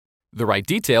The right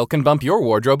detail can bump your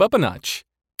wardrobe up a notch.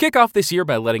 Kick off this year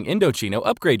by letting Indochino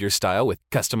upgrade your style with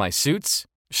customized suits,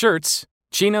 shirts,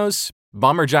 chinos,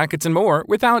 bomber jackets, and more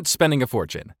without spending a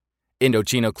fortune.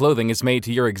 Indochino clothing is made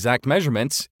to your exact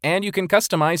measurements, and you can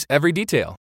customize every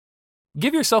detail.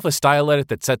 Give yourself a style edit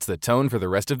that sets the tone for the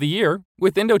rest of the year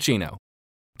with Indochino.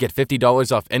 Get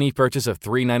 $50 off any purchase of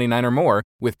 $3.99 or more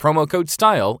with promo code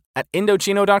STYLE at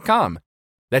Indochino.com.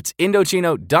 That's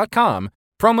Indochino.com,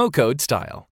 promo code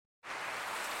STYLE.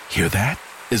 Hear that?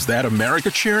 Is that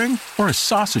America cheering or a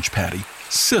sausage patty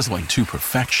sizzling to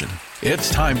perfection?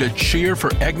 It's time to cheer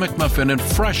for Egg McMuffin and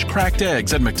fresh cracked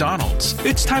eggs at McDonald's.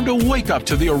 It's time to wake up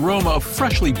to the aroma of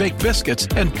freshly baked biscuits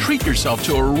and treat yourself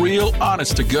to a real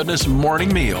honest-to-goodness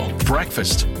morning meal.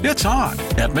 Breakfast, it's on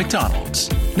at McDonald's.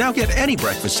 Now get any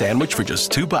breakfast sandwich for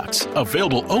just $2.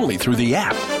 Available only through the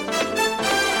app.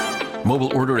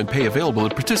 Mobile order and pay available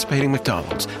at participating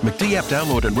McDonald's. McD app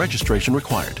download and registration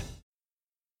required.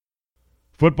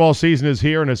 Football season is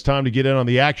here, and it's time to get in on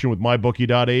the action with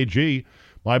MyBookie.ag.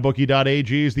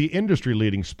 MyBookie.ag is the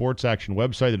industry-leading sports action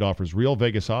website that offers real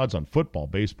Vegas odds on football,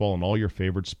 baseball, and all your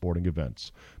favorite sporting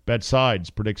events. Bet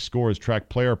sides, predict scores, track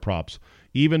player props,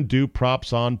 even do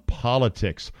props on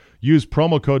politics. Use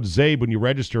promo code ZABE when you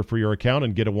register for your account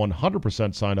and get a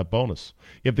 100% sign-up bonus.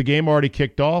 If the game already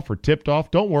kicked off or tipped off,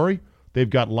 don't worry. They've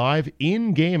got live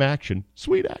in-game action,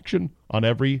 sweet action, on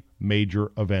every major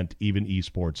event, even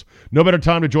esports. No better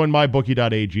time to join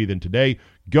MyBookie.ag than today.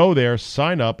 Go there,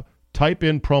 sign up, type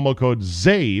in promo code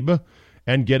ZABE,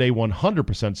 and get a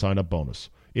 100% sign-up bonus.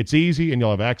 It's easy, and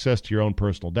you'll have access to your own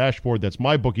personal dashboard. That's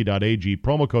MyBookie.ag,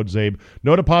 promo code ZABE.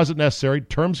 No deposit necessary.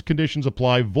 Terms, conditions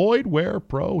apply. Void where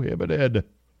prohibited.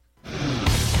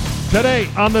 Today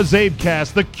on the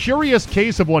Zabecast, the curious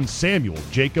case of one Samuel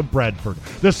Jacob Bradford,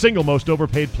 the single most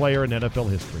overpaid player in NFL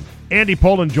history. Andy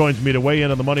Poland joins me to weigh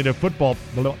in on the Monday Night Football.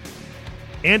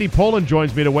 Andy Poland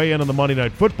joins me to weigh in on the Monday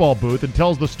Night Football booth and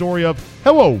tells the story of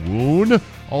Hello Woon.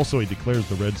 Also, he declares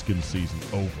the Redskins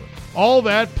season's over. All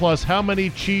that plus how many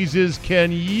cheeses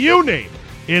can you name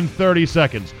in 30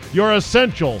 seconds? Your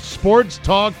essential sports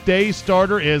talk day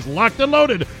starter is locked and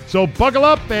loaded. So buckle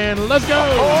up and let's go.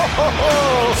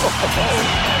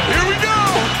 Here we go.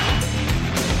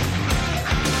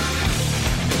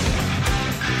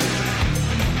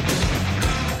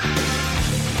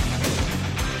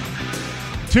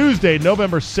 Tuesday,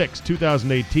 November 6,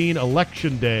 2018,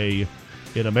 Election Day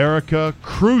in America.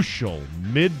 Crucial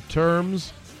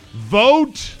midterms.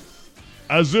 Vote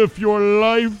as if your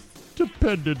life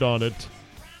depended on it,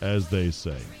 as they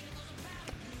say.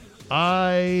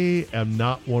 I am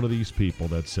not one of these people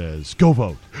that says, go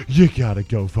vote. You gotta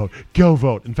go vote. Go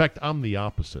vote. In fact, I'm the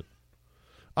opposite.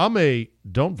 I'm a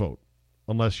don't vote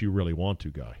unless you really want to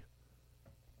guy.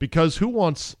 Because who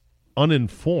wants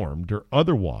uninformed or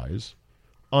otherwise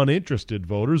uninterested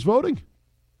voters voting?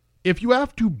 If you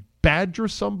have to badger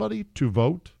somebody to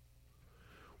vote,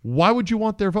 why would you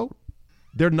want their vote?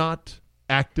 They're not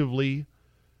actively,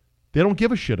 they don't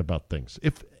give a shit about things.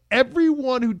 If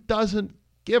everyone who doesn't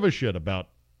give a shit about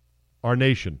our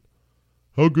nation,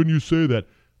 how can you say that?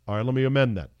 All right, let me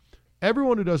amend that.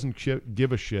 Everyone who doesn't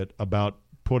give a shit about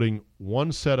putting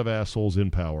one set of assholes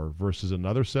in power versus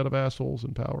another set of assholes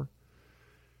in power,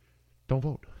 don't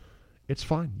vote. It's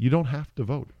fine. You don't have to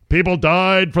vote. People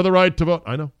died for the right to vote.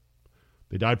 I know.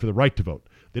 They died for the right to vote.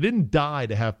 They didn't die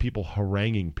to have people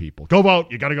haranguing people. Go vote.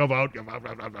 You got to go vote.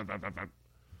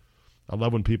 I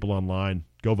love when people online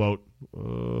go vote.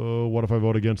 What if I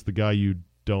vote against the guy you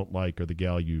don't like or the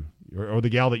gal or the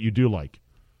gal that you do like?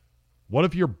 What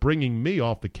if you're bringing me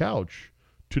off the couch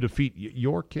to defeat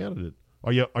your candidate?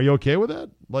 Are you okay with that?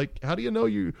 Like, how do you know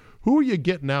who are you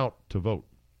getting out to vote?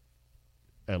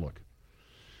 And look,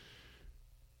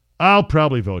 I'll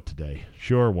probably vote today.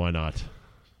 Sure, why not?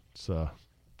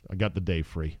 I got the day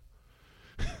free.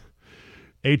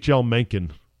 H.L.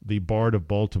 Mencken, the Bard of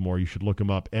Baltimore, you should look him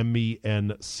up.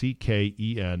 Mencken,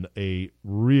 a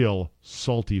real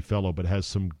salty fellow, but has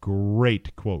some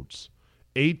great quotes.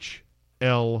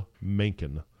 H.L.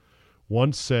 Mencken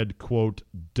once said, quote,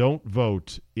 "Don't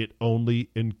vote, it only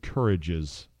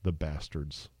encourages the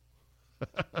bastards."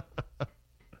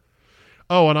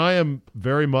 Oh, and I am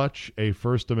very much a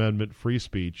First Amendment free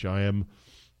speech. I am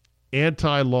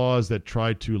anti-laws that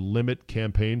try to limit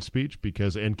campaign speech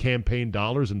and campaign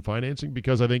dollars and financing,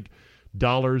 because I think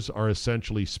dollars are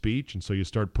essentially speech, and so you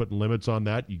start putting limits on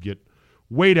that, you get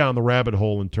way down the rabbit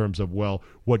hole in terms of, well,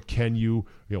 what are you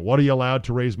allowed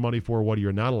to raise money for, what are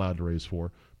you not allowed to raise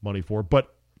money for.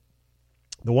 But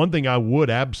the one thing I would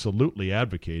absolutely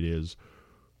advocate is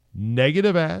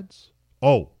negative ads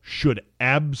should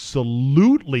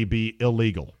absolutely be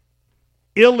illegal.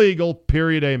 Illegal,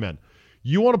 period, amen.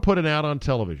 You want to put an ad on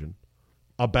television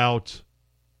about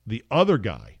the other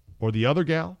guy or the other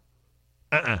gal?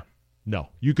 No.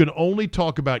 You can only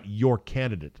talk about your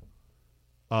candidate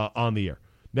on the air.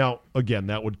 Now, again,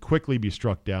 that would quickly be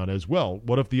struck down as well.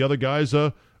 What if the other guy's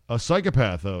a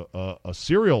psychopath, a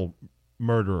serial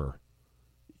murderer?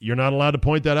 You're not allowed to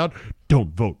point that out?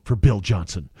 Don't vote for Bill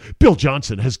Johnson. Bill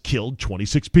Johnson has killed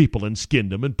 26 people and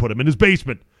skinned them and put them in his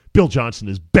basement. Bill Johnson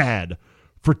is bad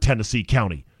for Tennessee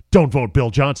County. Don't vote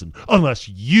Bill Johnson unless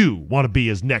you want to be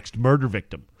his next murder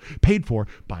victim. Paid for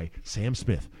by Sam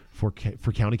Smith for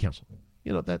county council.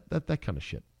 You know, that kind of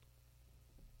shit.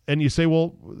 And you say,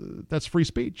 well, that's free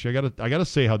speech. I gotta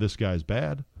say how this guy's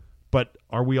bad. But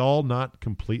are we all not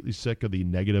completely sick of the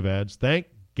negative ads? Thank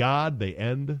God they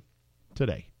end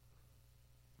today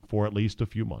for at least a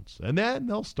few months. And then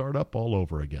they'll start up all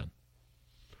over again.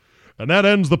 And that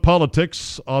ends the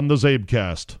politics on the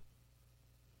Zabecast.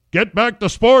 Get back to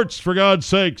sports, for God's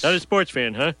sakes. Not a sports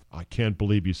fan, huh? I can't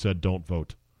believe you said don't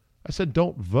vote. I said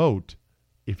don't vote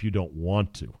if you don't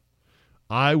want to.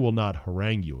 I will not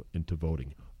harangue you into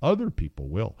voting. Other people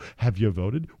will. Have you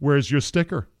voted? Where's your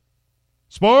sticker?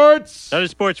 Sports! Not a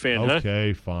sports fan, huh?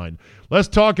 Okay, fine. Let's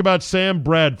talk about Sam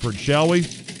Bradford, shall we?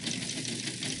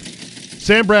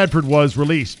 Sam Bradford was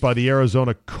released by the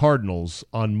Arizona Cardinals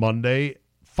on Monday,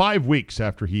 5 weeks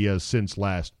after he has since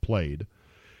last played.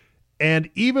 And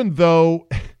even though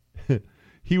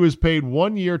he was paid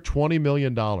 1 year, $20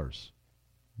 million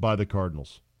by the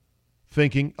Cardinals,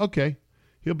 thinking,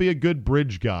 he'll be a good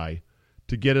bridge guy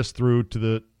to get us through to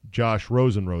the Josh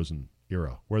Rosen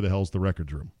era. Where the hell's the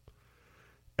records room?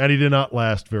 And he did not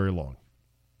last very long.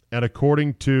 And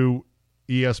according to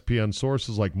ESPN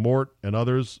sources like Mort and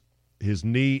others, his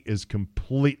knee is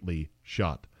completely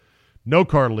shot. No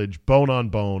cartilage, bone on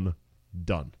bone,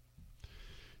 done.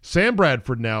 Sam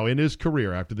Bradford now in his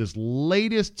career, after this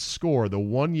latest score, the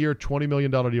 1 year, $20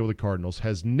 million deal with the Cardinals,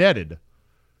 has netted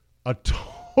a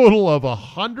total of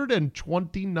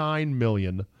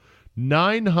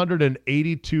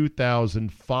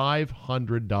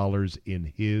 $129,982,500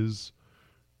 in his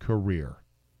career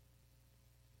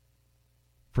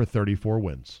for 34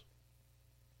 wins.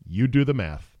 You do the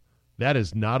math. That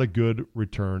is not a good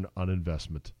return on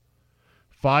investment.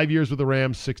 5 years with the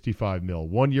Rams, $65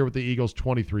 million. 1 year with the Eagles,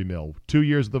 $23 million. 2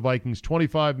 years with the Vikings,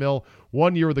 $25 million.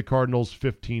 1 year with the Cardinals,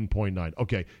 $15.9 million.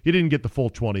 Okay, he didn't get the full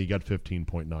 20. He got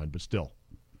 15.9, but still.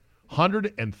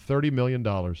 $130 million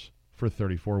for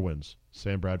 34 wins,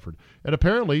 Sam Bradford. And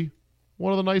apparently,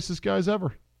 one of the nicest guys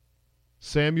ever.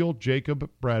 Samuel Jacob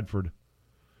Bradford.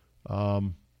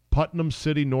 Putnam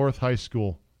City North High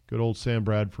School. Good old Sam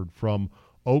Bradford from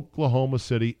Oklahoma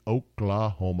City,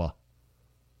 Oklahoma.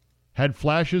 Had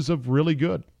flashes of really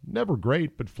good. Never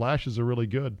great, but flashes of really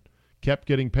good. Kept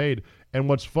getting paid. And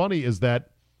what's funny is that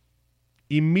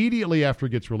immediately after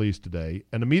it gets released today,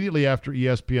 and immediately after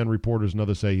ESPN reporters and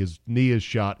others say his knee is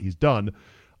shot, he's done,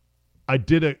 I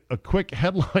did a quick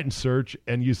headline search,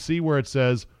 and you see where it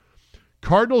says,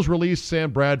 Cardinals released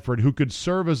Sam Bradford, who could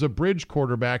serve as a bridge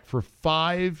quarterback for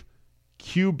 5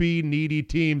 QB-needy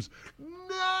teams.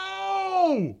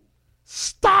 No!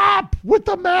 Stop with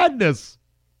the madness!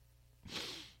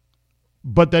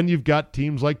 But then you've got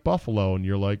teams like Buffalo, and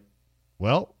you're like,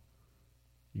 well,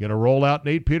 you going to roll out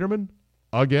Nate Peterman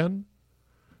again?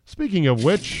 Speaking of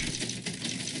which,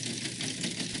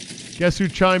 guess who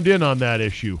chimed in on that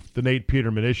issue, the Nate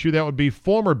Peterman issue? That would be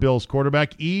former Bills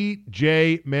quarterback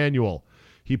E.J. Manuel.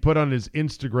 He put on his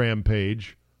Instagram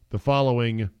page the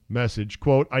following message,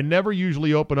 quote, I never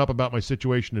usually open up about my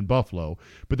situation in Buffalo,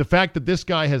 but the fact that this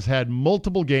guy has had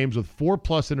multiple games with 4+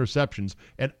 interceptions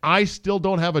and I still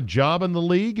don't have a job in the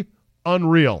league?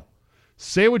 Unreal.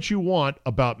 Say what you want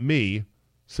about me,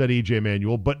 said E.J.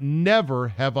 Manuel, but never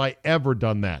have I ever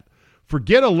done that.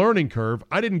 Forget a learning curve.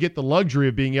 I didn't get the luxury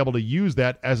of being able to use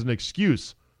that as an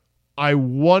excuse. I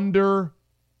wonder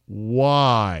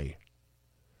why.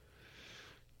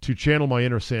 To channel my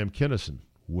inner Sam Kinison,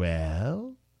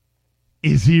 well,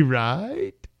 is he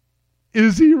right?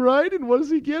 Is he right? And what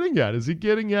is he getting at? Is he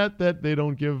getting at that they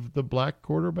don't give the black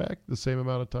quarterback the same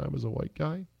amount of time as a white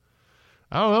guy?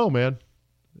 I don't know, man.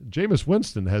 Jameis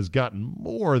Winston has gotten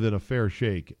more than a fair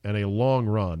shake and a long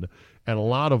run and a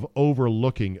lot of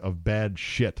overlooking of bad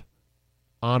shit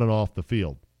on and off the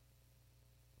field.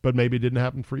 But maybe it didn't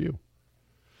happen for you.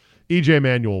 E.J.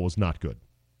 Manuel was not good.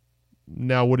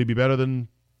 Now, would he be better than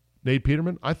Nate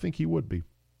Peterman? I think he would be.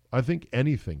 I think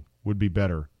anything would be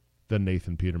better than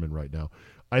Nathan Peterman right now.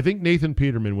 I think Nathan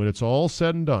Peterman, when it's all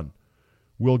said and done,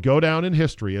 will go down in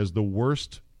history as the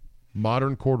worst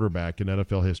modern quarterback in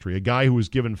NFL history. A guy who was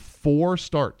given 4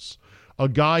 starts, a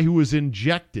guy who was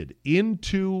injected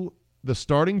into the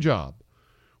starting job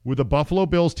with a Buffalo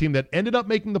Bills team that ended up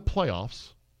making the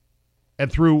playoffs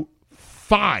and threw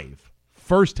 5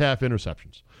 first-half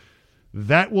interceptions.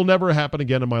 That will never happen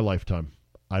again in my lifetime,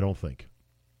 I don't think.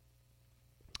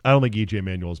 I don't think E.J.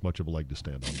 Manuel has much of a leg to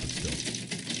stand on, but still.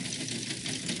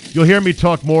 You'll hear me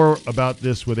talk more about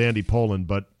this with Andy Poland,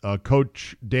 but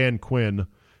Coach Dan Quinn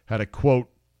had a quote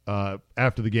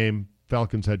after the game,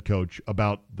 Falcons head coach,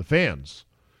 about the fans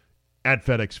at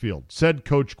FedEx Field. Said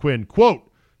Coach Quinn,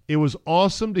 quote, "It was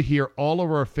awesome to hear all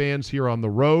of our fans here on the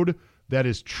road. That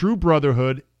is true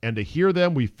brotherhood, and to hear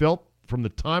them, we felt from the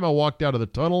time I walked out of the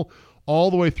tunnel all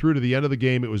the way through to the end of the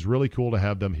game, it was really cool to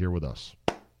have them here with us."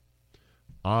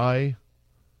 I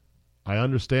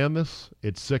understand this.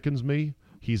 It sickens me.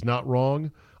 He's not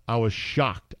wrong. I was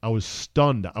shocked. I was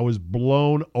stunned. I was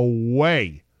blown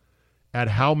away at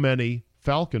how many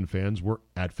Falcon fans were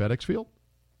at FedEx Field.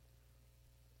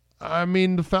 I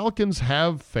mean, the Falcons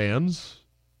have fans.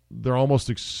 They're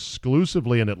almost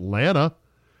exclusively in Atlanta.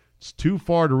 It's too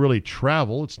far to really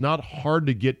travel. It's not hard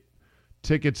to get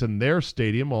tickets in their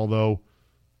stadium, although,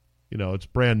 it's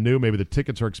brand new. Maybe the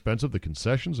tickets are expensive. The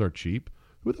concessions are cheap.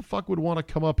 Who the fuck would want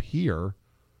to come up here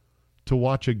to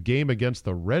watch a game against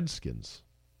the Redskins?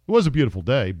 It was a beautiful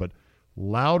day, but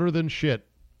louder than shit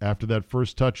after that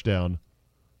first touchdown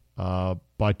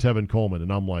by Tevin Coleman.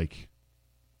 And I'm like,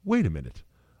 wait a minute.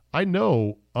 I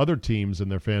know other teams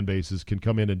and their fan bases can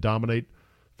come in and dominate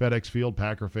FedEx Field,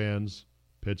 Packer fans,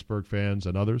 Pittsburgh fans,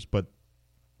 and others, but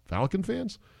Falcon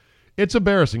fans? It's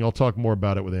embarrassing. I'll talk more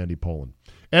about it with Andy Poland.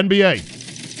 NBA.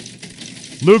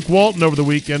 Luke Walton over the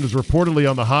weekend was reportedly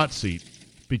on the hot seat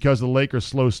because of the Lakers'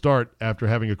 slow start after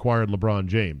having acquired LeBron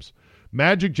James.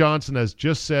 Magic Johnson has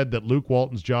just said that Luke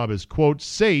Walton's job is, quote,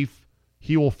 safe.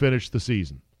 He will finish the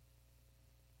season.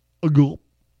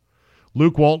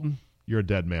 Luke Walton, you're a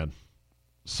dead man.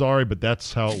 Sorry, but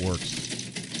that's how it works.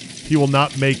 He will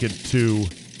not make it to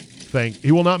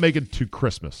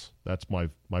Christmas. That's my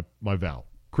vow.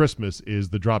 Christmas is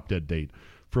the drop-dead date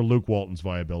for Luke Walton's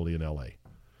viability in L.A.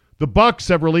 The Bucks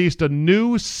have released a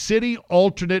new city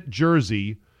alternate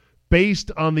jersey based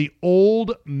on the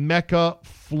old Mecca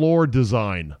floor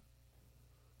design.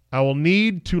 I will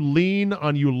need to lean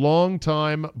on you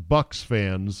longtime Bucks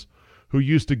fans who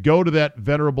used to go to that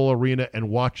venerable arena and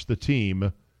watch the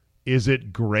team. Is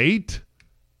it great?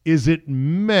 Is it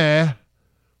meh?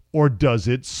 Or does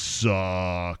it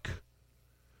suck?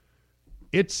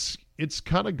 It's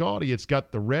kind of gaudy. It's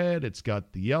got the red. It's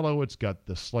got the yellow. It's got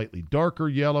the slightly darker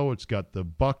yellow. It's got the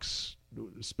Bucks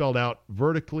spelled out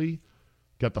vertically.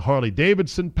 Got the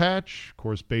Harley-Davidson patch, of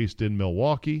course, based in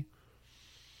Milwaukee.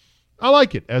 I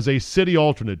like it as a city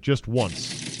alternate just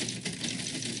once.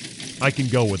 I can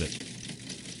go with it.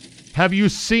 Have you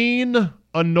seen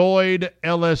Annoyed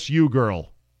LSU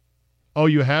Girl? Oh,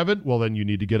 you haven't? Well, then you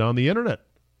need to get on the internet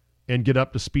and get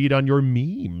up to speed on your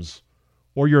memes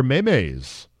or your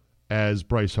memes, as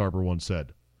Bryce Harper once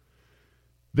said.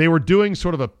 They were doing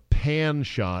sort of a pan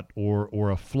shot or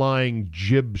a flying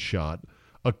jib shot,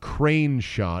 a crane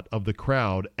shot of the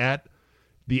crowd at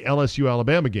the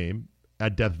LSU-Alabama game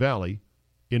at Death Valley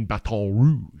in Baton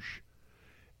Rouge.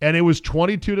 And it was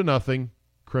 22-0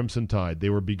 Crimson Tide. They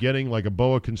were beginning like a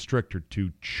boa constrictor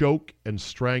to choke and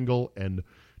strangle and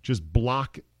just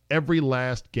block every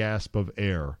last gasp of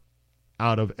air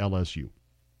out of LSU.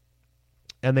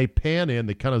 And they pan in,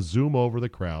 they kind of zoom over the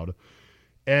crowd,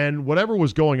 and whatever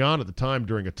was going on at the time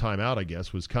during a timeout, I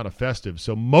guess, was kind of festive.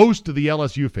 So most of the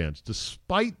LSU fans,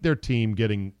 despite their team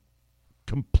getting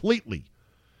completely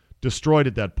destroyed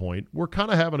at that point, were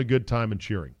kind of having a good time and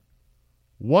cheering.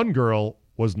 One girl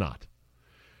was not.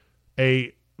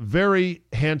 A very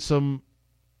handsome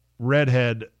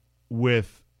redhead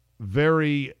with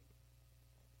very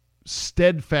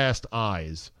steadfast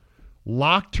eyes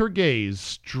locked her gaze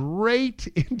straight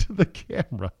into the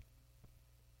camera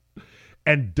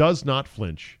and does not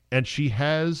flinch. And she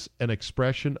has an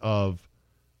expression of,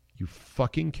 you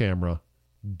fucking camera,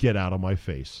 get out of my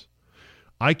face.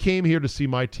 I came here to see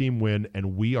my team win,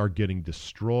 and we are getting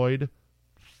destroyed.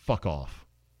 Fuck off.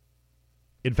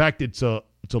 In fact, it's a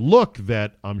look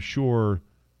that I'm sure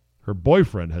her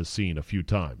boyfriend has seen a few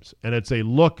times. And it's a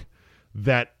look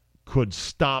that could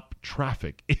stop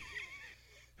traffic.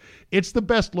 It's the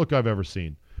best look I've ever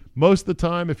seen. Most of the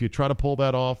time, if you try to pull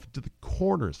that off, the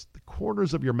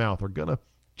corners of your mouth are going to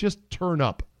just turn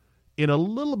up in a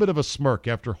little bit of a smirk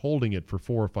after holding it for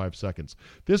 4 or 5 seconds.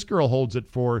 This girl holds it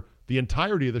for the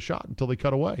entirety of the shot until they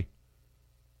cut away.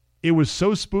 It was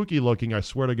so spooky looking, I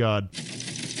swear to God.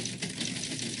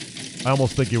 I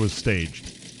almost think it was staged.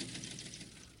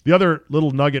 The other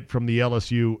little nugget from the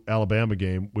LSU-Alabama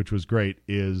game, which was great,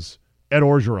 is Ed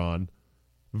Orgeron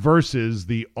versus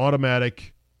the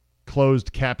automatic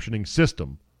closed captioning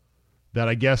system that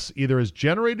I guess either is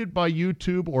generated by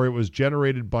YouTube or it was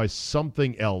generated by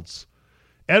something else.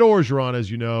 Ed Orgeron,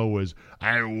 as you know, was,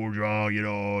 "Hey, Orgeron,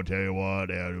 I'll tell you what,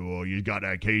 you got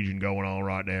that Cajun going on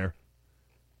right there."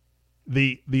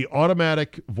 The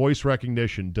automatic voice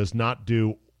recognition does not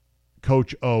do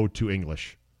Coach O to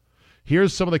English.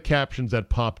 Here's some of the captions that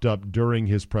popped up during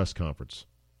his press conference.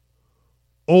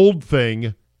 "Old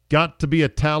thing, got to be a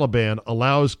Taliban,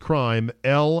 allows crime,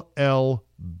 LL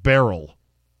barrel.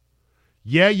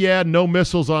 Yeah, no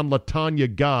missiles on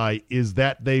Latanya Guy, is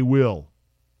that they will."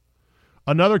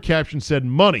 Another caption said,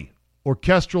 "Money,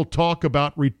 orchestral talk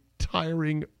about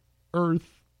retiring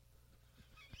Earth."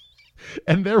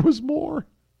 And there was more.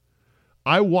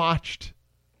 I watched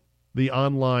the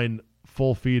online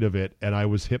full feed of it, and I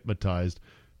was hypnotized,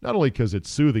 not only because it's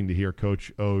soothing to hear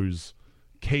Coach O's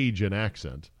Cajun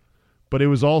accent, but it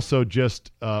was also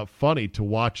just funny to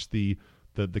watch the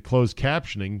closed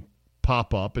captioning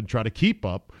pop up and try to keep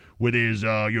up with his,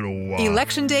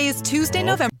 Election Day is Tuesday,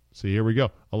 November. See, here we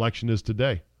go. Election is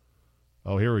today.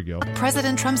 Oh, here we go.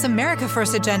 President Trump's America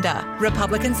First agenda.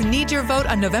 Republicans need your vote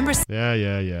on November.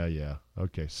 Yeah.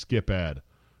 Okay, skip ad.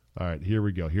 All right, here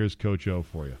we go. Here's Coach O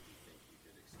for you.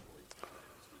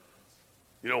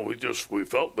 We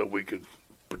felt that we could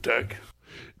protect.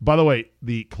 By the way,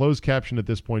 the closed caption at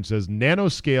this point says,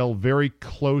 "Nanoscale, very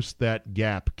close that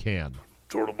gap can."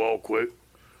 Throw the ball quick.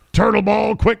 Turtle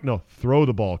ball quick. No, throw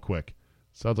the ball quick.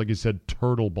 Sounds like he said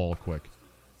turtle ball quick.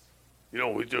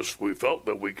 We felt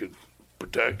that we could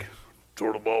protect,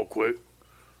 throw the ball quick,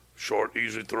 short,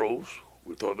 easy throws.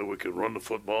 We thought that we could run the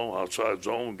football outside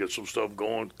zone, get some stuff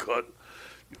going, cut.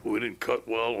 We didn't cut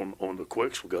well on the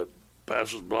quicks. We got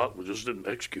passes blocked. We just didn't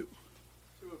execute.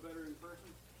 To a veteran person?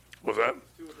 What's that?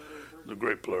 To a veteran person? A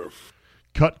great player.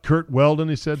 Cut Kurt Weldon,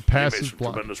 he said, passes he made some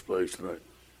blocked. Tremendous plays tonight.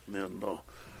 And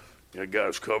that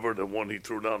guy's covered. And one he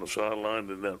threw down the sideline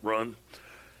in that run.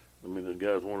 I mean, the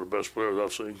guy's one of the best players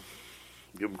I've seen.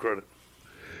 Give him credit.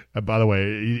 By the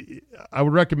way, I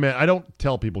would recommend, I don't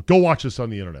tell people, go watch this on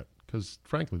the internet, because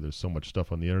frankly, there's so much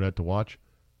stuff on the internet to watch.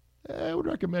 I would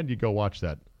recommend you go watch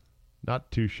that.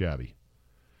 Not too shabby.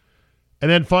 And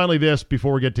then finally this,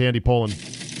 before we get to Andy Pollin.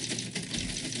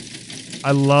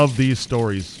 I love these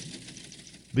stories.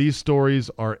 These stories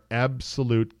are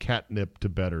absolute catnip to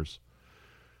bettors.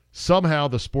 Somehow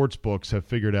the sports books have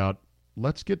figured out,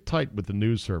 let's get tight with the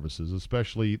news services,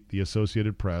 especially the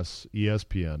Associated Press,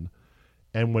 ESPN,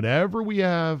 and whenever we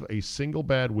have a single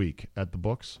bad week at the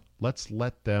books, let's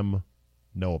let them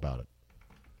know about it.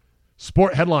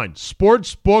 Sport headline,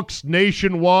 sports books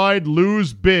nationwide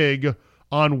lose big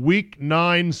on Week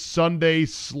 9 Sunday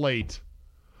slate.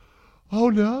 Oh,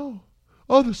 no.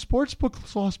 Oh, the sports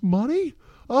books lost money?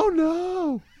 Oh,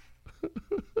 no.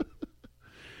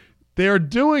 They are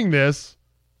doing this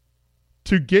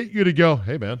to get you to go,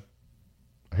 hey, man,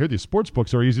 I hear these sports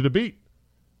books are easy to beat.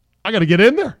 I got to get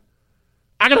in there.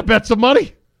 I got to bet some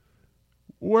money.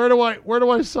 Where do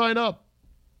I sign up?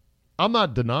 I'm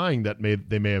not denying that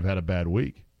they may have had a bad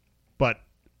week, but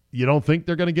you don't think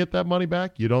they're going to get that money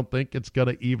back? You don't think it's going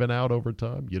to even out over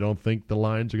time? You don't think the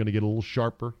lines are going to get a little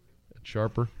sharper and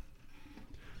sharper?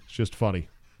 It's just funny,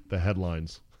 the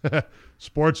headlines.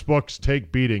 Sports books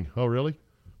take beating. Oh, really?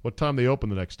 What time they open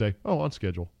the next day? Oh, on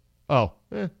schedule. Oh,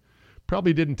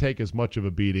 probably didn't take as much of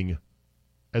a beating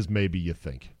as maybe you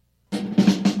think.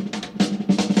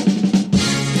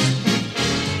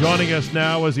 Joining us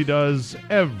now, as he does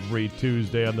every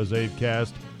Tuesday on the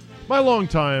Zabecast, my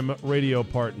longtime radio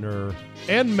partner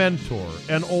and mentor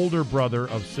and older brother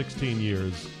of 16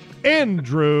 years,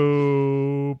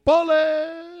 Andrew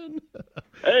Pollin.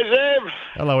 Hey, Zabe.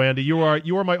 Hello, Andy. You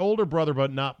are my older brother,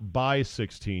 but not by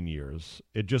 16 years.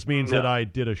 It just means that I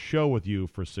did a show with you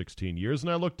for 16 years,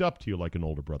 and I looked up to you like an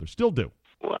older brother. Still do.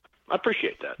 Well, I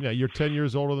appreciate that. Yeah, you're 10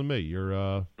 years older than me.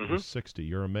 You're 60.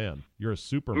 You're a man. You're a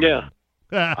Superman. Yeah.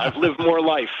 I've lived more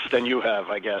life than you have,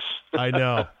 I guess. I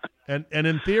know. And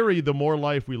in theory, the more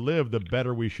life we live, the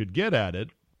better we should get at it.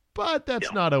 But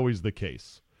that's not always the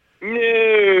case.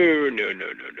 No.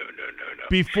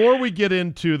 Before we get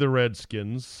into the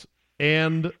Redskins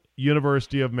and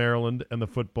University of Maryland and the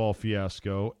football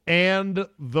fiasco and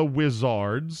the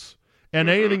Wizards and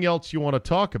anything else you want to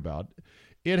talk about,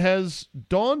 it has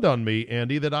dawned on me,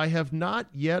 Andy, that I have not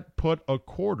yet put a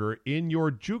quarter in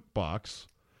your jukebox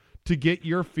to get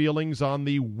your feelings on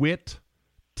the Witt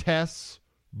Tess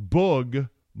Boog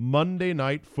Monday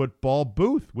Night Football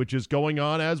booth, which is going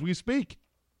on as we speak.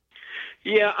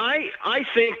 Yeah, I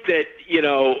think that,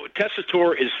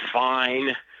 Tessitore is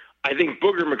fine. I think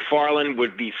Booger McFarland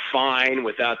would be fine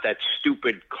without that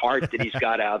stupid cart that he's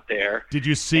got out there. Did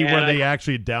you see where they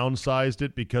actually downsized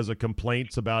it because of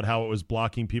complaints about how it was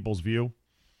blocking people's view?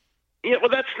 Yeah,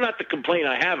 well, that's not the complaint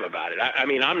I have about it. I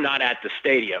mean, I'm not at the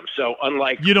stadium, so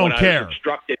unlike you don't when care. I was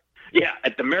instructed,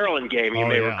 at the Maryland game, you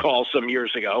may recall some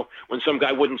years ago when some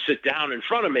guy wouldn't sit down in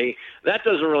front of me, that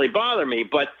doesn't really bother me.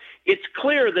 But it's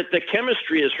clear that the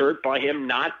chemistry is hurt by him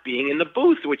not being in the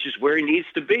booth, which is where he needs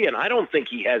to be. And I don't think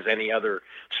he has any other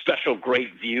special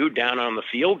great view down on the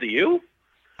field. Do you?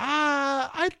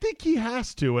 I think he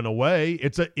has to, in a way.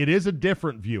 It is a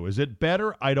different view. Is it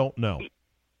better? I don't know.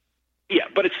 Yeah,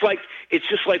 but it's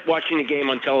just like watching a game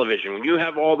on television. When you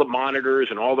have all the monitors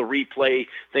and all the replay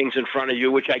things in front of you,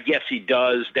 which I guess he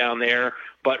does down there,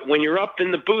 but when you're up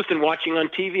in the booth and watching on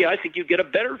TV, I think you get a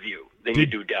better view than you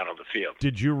do down on the field.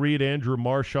 Did you read Andrew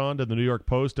Marchand in the New York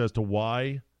Post as to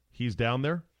why he's down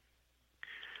there?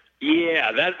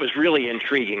 Yeah, that was really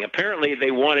intriguing. Apparently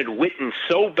they wanted Witten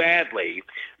so badly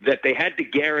that they had to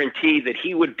guarantee that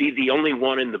he would be the only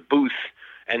one in the booth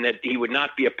and that he would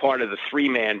not be a part of the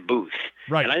three-man booth.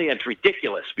 Right. And I think that's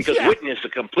ridiculous because Witten is a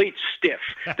complete stiff.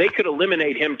 They could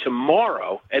eliminate him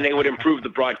tomorrow, and they would improve the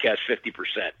broadcast 50%.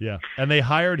 Yeah, and they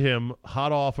hired him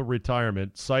hot off of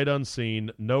retirement, sight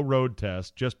unseen, no road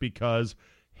test, just because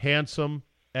handsome,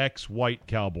 ex-white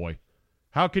cowboy.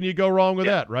 How can you go wrong with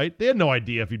that, right? They had no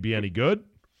idea if he'd be any good.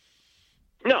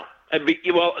 No.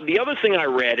 Well, the other thing I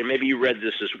read, and maybe you read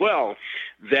this as well,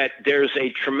 that there's a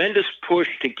tremendous push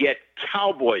to get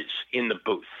Cowboys in the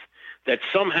booth, that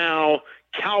somehow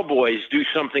Cowboys do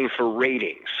something for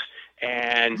ratings.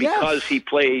 And because he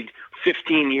played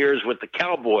 15 years with the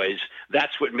Cowboys,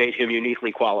 that's what made him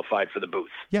uniquely qualified for the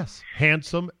booth. Yes,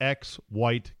 handsome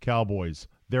ex-white Cowboys.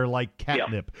 They're like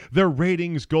catnip. Yeah. They're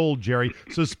ratings gold, Jerry.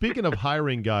 So speaking of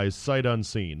hiring guys sight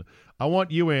unseen, I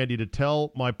want you, Andy, to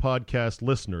tell my podcast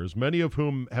listeners, many of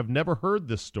whom have never heard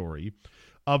this story,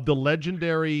 of the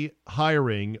legendary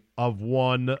hiring of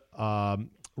one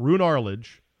Roone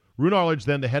Arledge. Roone Arledge,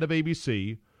 then the head of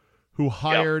ABC, who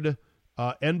hired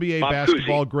NBA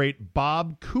basketball great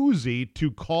Bob Cousy to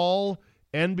call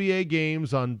NBA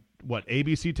games on,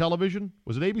 ABC television?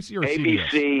 Was it ABC or CBS?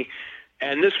 ABC,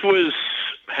 and this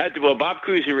Bob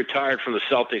Cousy retired from the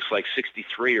Celtics like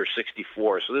 63 or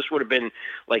 64, so this would have been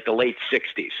like the late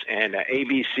 60s, and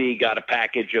ABC got a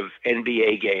package of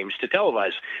NBA games to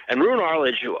televise. And Roone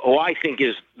Arledge, who I think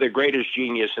is the greatest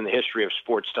genius in the history of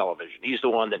sports television, he's the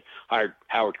one that hired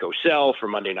Howard Cosell for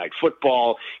Monday Night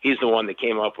Football. He's the one that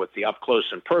came up with the up-close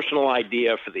and personal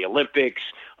idea for the Olympics.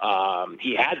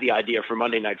 He had the idea for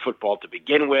Monday Night Football to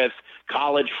begin with.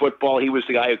 College football, he was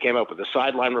the guy who came up with the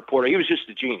sideline reporter. He was just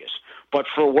a genius. But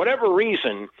for whatever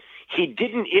reason, he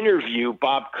didn't interview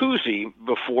Bob Cousy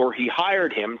before he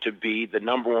hired him to be the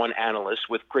number one analyst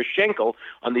with Chris Schenkel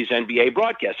on these NBA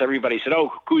broadcasts. Everybody said,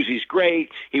 Cousy's great.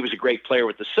 He was a great player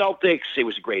with the Celtics. He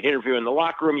was a great interviewer in the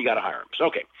locker room. You got to hire him. So,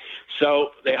 okay.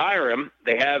 So they hire him.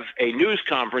 They have a news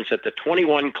conference at the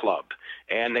 21 Club.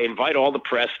 And they invite all the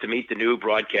press to meet the new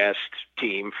broadcast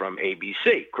team from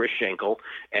ABC, Chris Schenkel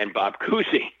and Bob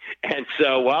Cousy. And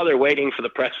so while they're waiting for the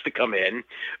press to come in,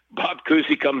 Bob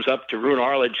Cousy comes up to Roone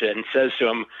Arledge and says to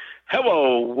him,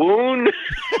 "Hello, Woon."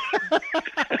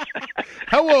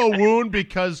 Hello, Woon,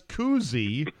 because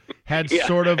Cousy had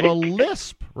sort of a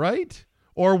lisp, right?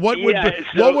 Or what would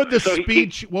what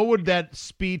would that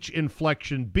speech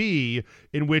inflection be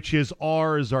in which his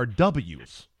R's are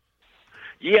W's?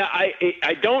 Yeah,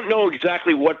 I don't know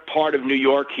exactly what part of New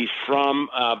York he's from.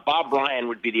 Bob Ryan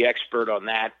would be the expert on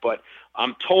that, but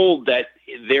I'm told that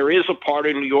there is a part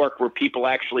of New York where people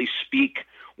actually speak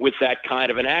with that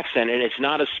kind of an accent, and it's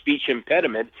not a speech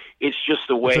impediment. It's just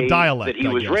the way that he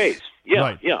was raised. Yeah,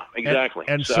 right. Yeah, exactly.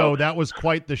 And so that was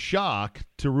quite the shock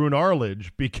to Roone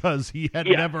Arledge because he had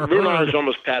never heard. Roone Arledge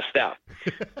almost passed out.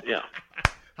 Yeah.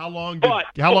 How long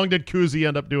did Cousy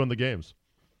end up doing the games?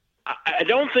 I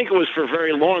don't think it was for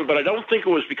very long, but I don't think it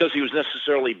was because he was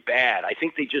necessarily bad. I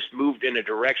think they just moved in a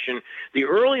direction. The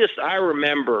earliest I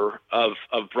remember of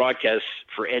broadcasts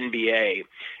for NBA,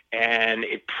 and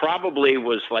it probably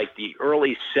was like the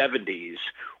early 70s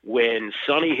when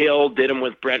Sonny Hill did them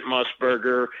with Brent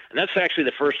Musburger, and that's actually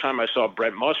the first time I saw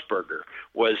Brent Musburger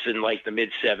was in like the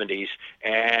mid-70s,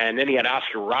 and then he had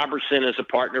Oscar Robertson as a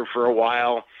partner for a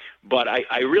while. But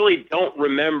I really don't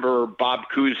remember Bob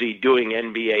Cousy doing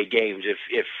NBA games.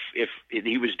 If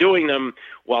he was doing them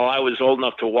while I was old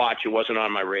enough to watch, it wasn't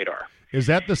on my radar. Is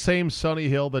that the same Sonny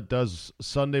Hill that does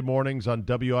Sunday mornings on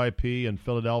WIP in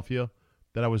Philadelphia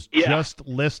that I was just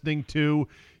listening to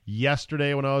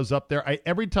yesterday when I was up there.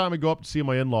 Every time I go up to see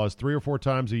my in-laws 3 or 4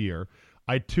 times a year,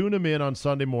 I tune him in on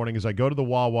Sunday morning as I go to the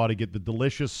Wawa to get the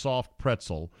delicious soft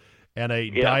pretzel and a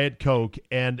Diet Coke.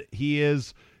 And he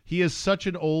is such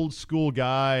an old school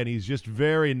guy, and he's just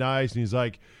very nice. And he's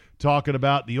like talking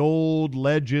about the old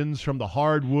legends from the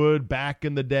hardwood back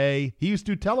in the day. He used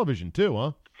to do television too,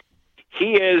 huh?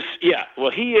 He is, yeah.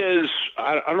 Well, he is.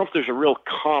 I don't know if there's a real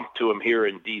comp to him here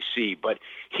in D.C., but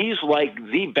he's like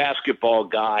the basketball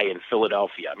guy in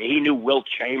Philadelphia. I mean, he knew Wilt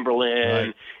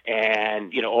Chamberlain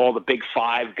and all the Big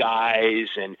Five guys,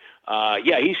 and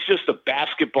he's just a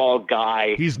basketball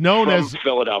guy. He's known from as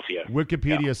Philadelphia.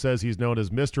 Wikipedia says he's known as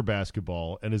Mr.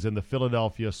 Basketball and is in the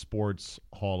Philadelphia Sports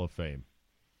Hall of Fame.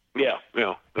 Yeah.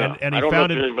 And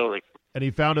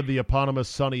he founded the eponymous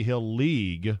Sunny Hill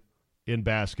League in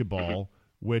basketball,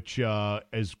 which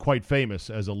is quite famous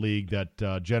as a league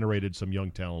that generated some young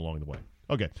talent along the way.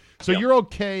 Okay, so you're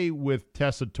okay with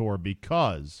Tessitore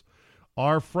because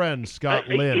our friend Scott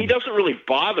Lynn... He doesn't really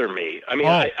bother me. I mean,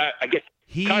 I get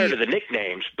tired of the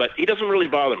nicknames, but he doesn't really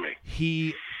bother me.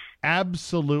 He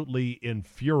absolutely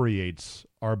infuriates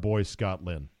our boy Scott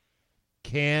Lynn.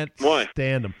 Can't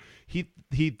stand him.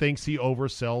 He thinks he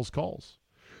oversells calls.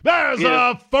 There's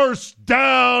a first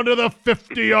down to the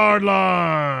 50-yard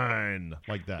line.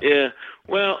 Like that. Yeah.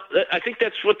 Well, I think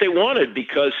that's what they wanted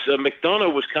because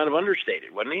McDonough was kind of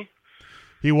understated, wasn't he?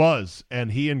 He was,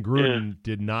 and he and Gruden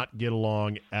did not get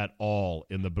along at all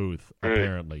in the booth,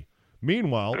 apparently.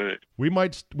 Meanwhile, we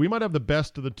might have the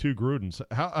best of the two Grudens.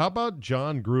 How about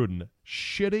John Gruden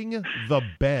shitting the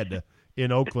bed in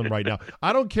Oakland right now?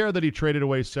 I don't care that he traded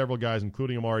away several guys,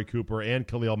 including Amari Cooper and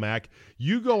Khalil Mack.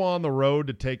 You go on the road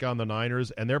to take on the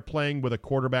Niners, and they're playing with a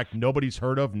quarterback nobody's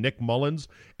heard of, Nick Mullins,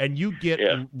 and you get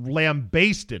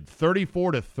lambasted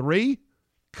 34-3.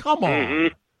 Come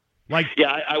on,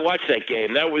 I watched that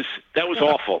game. That was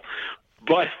awful.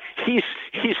 But he's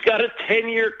got a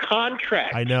 10-year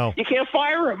contract. I know. You can't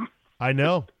fire him. I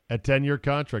know. A 10-year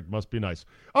contract must be nice.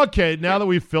 Okay, now that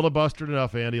we've filibustered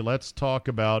enough, Andy, let's talk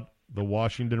about the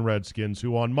Washington Redskins,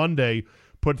 who on Monday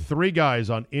put 3 guys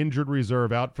on injured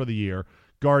reserve out for the year.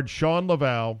 Guard Sean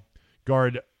Laval,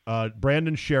 guard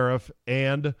Brandon Sheriff,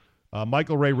 and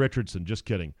Michael Ray Richardson. Just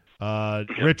kidding.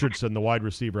 Richardson, the wide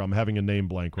receiver. I'm having a name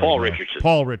blank right now.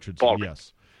 Paul Richardson,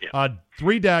 yes. Yeah.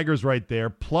 3 daggers right there,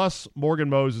 plus Morgan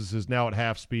Moses is now at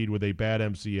half speed with a bad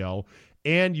MCL,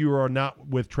 and you are not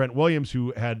with Trent Williams,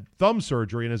 who had thumb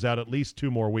surgery and is out at least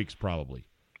 2 more weeks probably.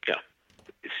 Yeah.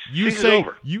 Season's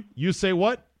over. You say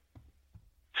what?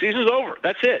 Season's over.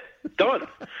 That's it. Done.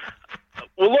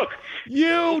 Well, look.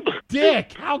 You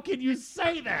dick. How can you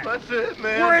say that? That's it,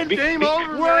 man. Game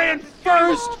over. We're in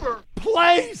first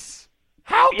place.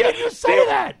 How can you say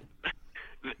that?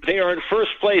 They are in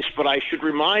first place, but I should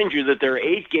remind you that there are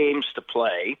 8 games to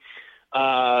play.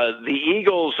 The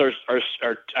Eagles are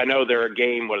I know they're a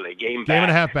game. What are they? Game and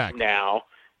a half back now.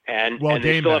 And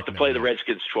they still have to play the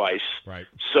Redskins twice. Right.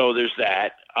 So there's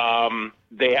that.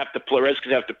 They have to play.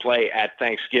 Redskins have to play at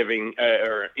Thanksgiving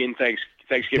or in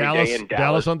Thanksgiving Day in Dallas.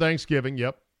 Dallas on Thanksgiving.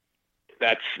 Yep.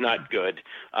 That's not good.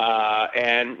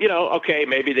 And okay,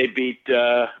 maybe they beat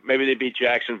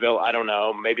Jacksonville. I don't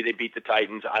know. Maybe they beat the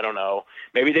Titans. I don't know.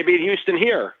 Maybe they beat Houston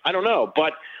here. I don't know.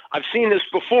 But I've seen this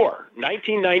before.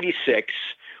 1996,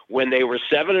 when they were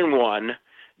 7-1.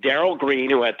 Darryl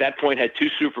Green, who at that point had 2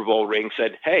 Super Bowl rings,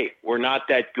 said, "Hey, we're not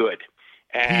that good."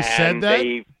 And he said that?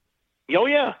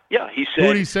 Yeah. He said. Who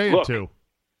did he say it to?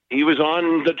 He was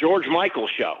on the George Michael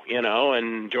show,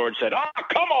 and George said, "Oh,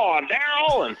 come on,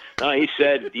 Darryl." And he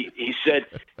said,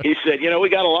 we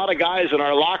got a lot of guys in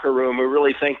our locker room who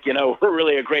really think, we're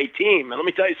really a great team. And let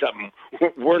me tell you something,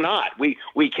 we're not.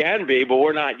 We can be, but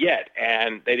we're not yet.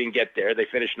 And they didn't get there. They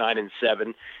finished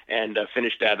 9-7 and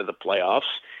finished out of the playoffs.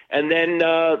 And then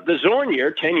the Zorn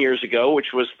year, 10 years ago,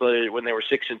 which was when they were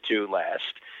 6-2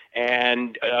 last.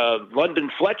 And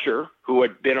London Fletcher, who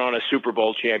had been on a Super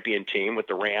Bowl champion team with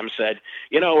the Rams, said,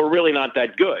 we're really not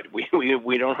that good.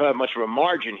 We don't have much of a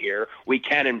margin here. We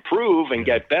can improve and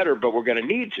get better, but we're going to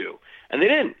need to. And they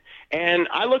didn't. And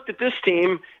I looked at this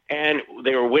team, and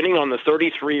they were winning on the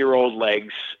 33-year-old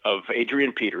legs of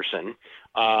Adrian Peterson.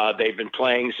 They've been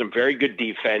playing some very good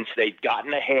defense. They'd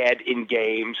gotten ahead in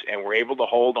games and were able to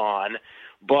hold on.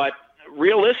 But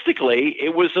realistically,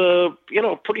 it was a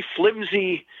pretty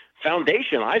flimsy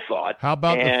foundation, I thought. How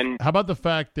about the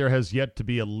fact there has yet to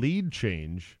be a lead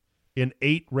change in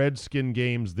 8 Redskin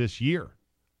games this year?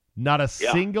 Not a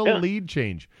single lead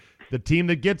change. The team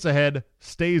that gets ahead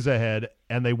stays ahead,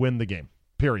 and they win the game,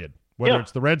 period, whether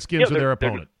it's the Redskins or their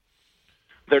opponent.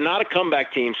 They're not a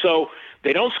comeback team. So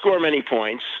They don't score many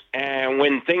points, and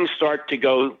when things start to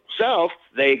go south,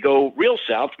 they go real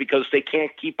south because they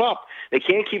can't keep up. They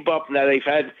can't keep up. Now, they've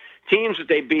had teams that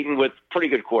they've beaten with pretty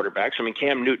good quarterbacks. I mean,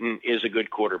 Cam Newton is a good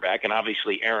quarterback, and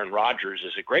obviously Aaron Rodgers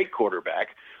is a great quarterback,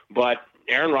 but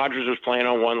Aaron Rodgers was playing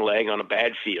on one leg on a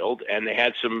bad field, and they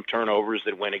had some turnovers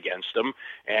that went against them,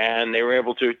 and they were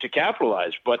able to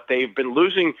capitalize. But they've been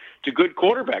losing to good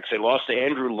quarterbacks. They lost to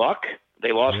Andrew Luck.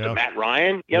 They lost to Matt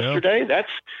Ryan yesterday. That's,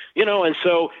 and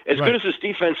so as good as this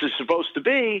defense is supposed to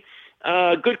be,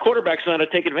 good quarterbacks know how to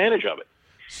take advantage of it.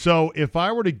 So if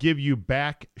I were to give you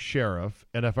back Sheriff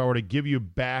and if I were to give you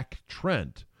back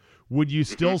Trent, would you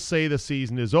still say the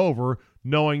season is over,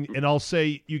 knowing, and I'll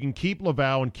say you can keep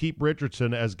Laval and keep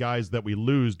Richardson as guys that we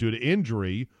lose due to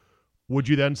injury, would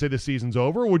you then say the season's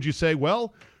over? Or would you say,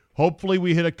 well, hopefully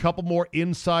we hit a couple more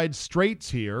inside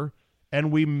straights here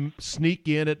and we sneak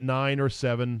in at 9 or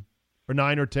 10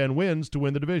 wins to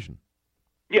win the division?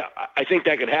 Yeah, I think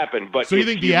that could happen. But so you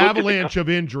think the avalanche of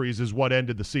injuries is what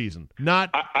ended the season? Not.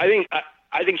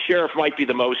 I think Sheriff might be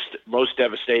the most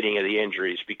devastating of the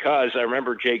injuries, because I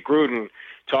remember Jay Gruden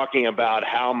talking about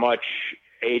how much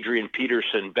Adrian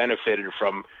Peterson benefited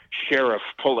from Sheriff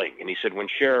pulling, and he said when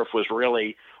Sheriff was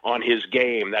really on his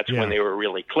game, that's when they were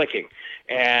really clicking.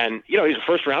 And he's a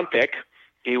first-round pick.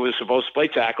 He was supposed to play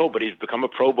tackle, but he's become a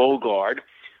Pro Bowl guard.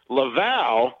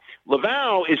 Laval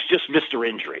is just Mr.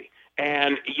 Injury.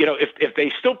 And, if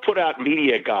they still put out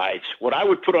media guides, what I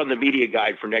would put on the media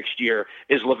guide for next year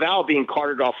is Laval being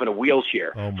carted off in a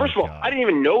wheelchair. First of all, I didn't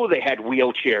even know they had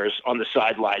wheelchairs on the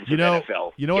sidelines of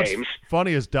NFL games. What's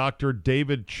funny is Dr.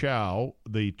 David Chow,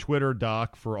 the Twitter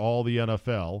doc for all the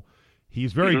NFL,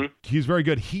 he's very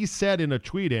good. He said in a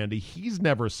tweet, Andy, he's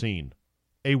never seen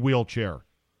a wheelchair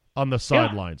on the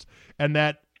sidelines. And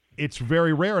that it's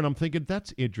very rare, and I'm thinking,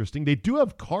 that's interesting. They do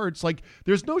have carts. Like,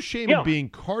 there's no shame in being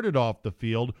carted off the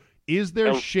field. Is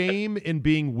there shame in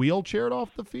being wheelchaired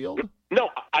off the field? No,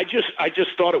 I just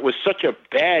thought it was such a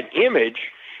bad image.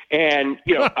 And,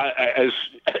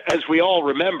 as we all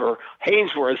remember,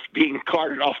 Hainsworth being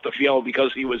carted off the field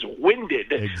because he was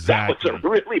winded. Exactly. That was a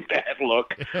really bad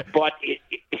look. But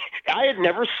I had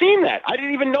never seen that. I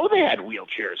didn't even know they had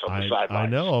wheelchairs on the sidelines. I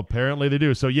know. Apparently they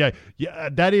do. So, yeah,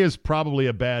 that is probably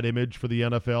a bad image for the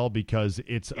NFL, because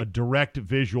it's a direct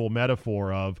visual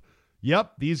metaphor of,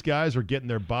 yep, these guys are getting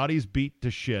their bodies beat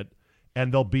to shit,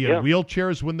 and they'll be in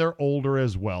wheelchairs when they're older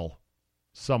as well.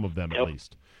 Some of them, at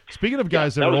least. Speaking of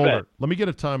guys that are older, let me get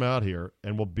a timeout here,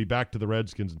 and we'll be back to the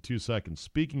Redskins in 2 seconds.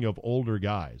 Speaking of older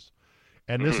guys,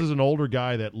 and this is an older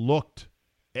guy that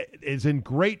is in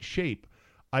great shape.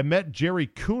 I met Jerry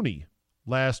Cooney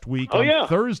last week on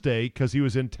Thursday because he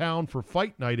was in town for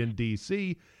fight night in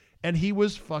D.C., and he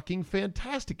was fucking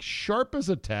fantastic. Sharp as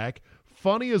a tack,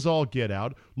 funny as all get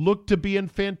out, looked to be in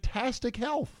fantastic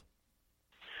health.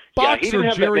 Boxer he didn't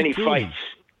have Jerry that many Cooney. fights.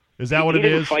 Is that what it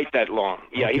is? He didn't fight that long.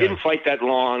 Yeah, he didn't fight that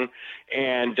long.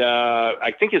 And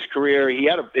I think his career,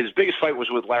 his biggest fight was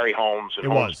with Larry Holmes, and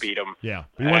Holmes beat him. Yeah,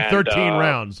 he won 13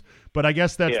 rounds. But I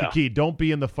guess that's the key. Don't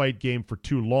be in the fight game for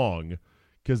too long,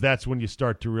 because that's when you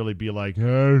start to really be like,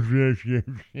 can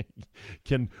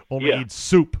only eat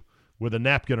soup with a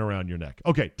napkin around your neck.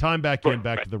 Okay, time back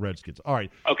to the Redskins. All right.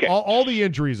 Okay. All the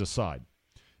injuries aside,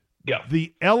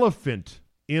 the elephant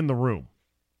in the room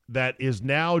that is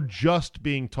now just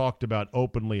being talked about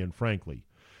openly and frankly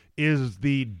is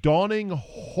the dawning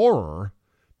horror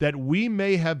that we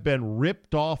may have been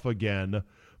ripped off again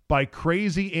by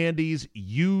Crazy Andy's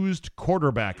used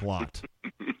quarterback lot.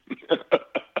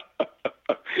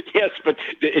 Yes, but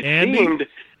it seemed...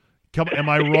 Am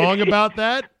I wrong about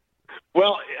that?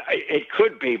 Well, it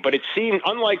could be, but it seemed,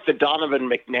 unlike the Donovan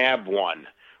McNabb one,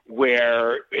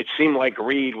 where it seemed like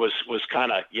Reed was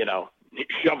kind of,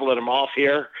 shoveling him off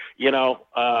here,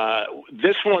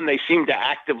 this one they seem to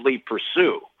actively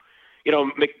pursue.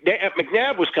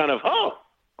 McNabb was kind of,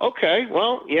 okay,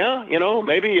 well,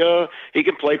 maybe he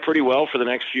can play pretty well for the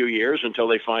next few years until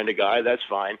they find a guy. That's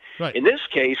fine. Right. In this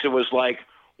case, it was like,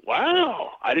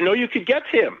 wow, I didn't know you could get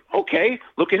him. Okay,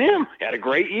 look at him. He had a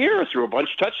great year, threw a bunch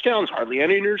of touchdowns, hardly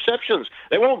any interceptions.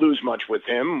 They won't lose much with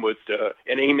him,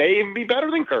 and he may even be better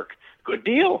than Kirk. Good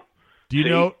deal. Do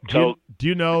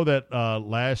you know that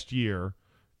last year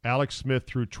Alex Smith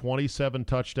threw 27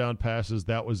 touchdown passes?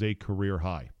 That was a career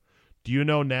high. Do you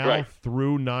know now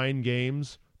through 9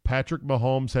 games, Patrick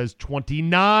Mahomes has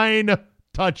 29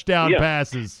 touchdown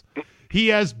passes? He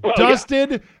has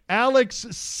dusted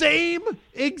Alex's same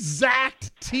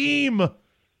exact team.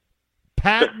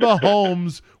 Pat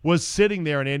Mahomes was sitting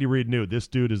there, and Andy Reid knew this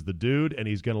dude is the dude, and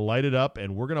he's going to light it up,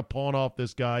 and we're going to pawn off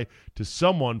this guy to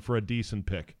someone for a decent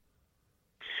pick.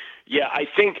 Yeah, I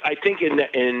think in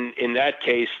that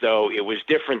case though, it was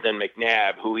different than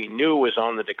McNabb, who he knew was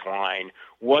on the decline,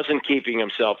 wasn't keeping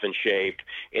himself in shape.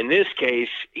 In this case,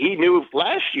 he knew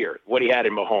last year what he had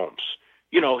in Mahomes.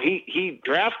 You know, he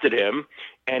drafted him,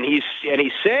 and he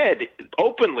said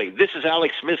openly, "This is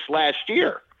Alex Smith's last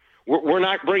year. We're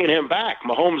not bringing him back.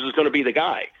 Mahomes is going to be the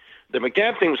guy." The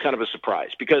McNabb thing was kind of a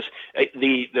surprise because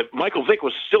the Michael Vick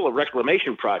was still a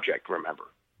reclamation project. Remember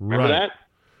that?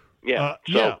 Yeah.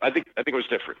 Yeah. I think it was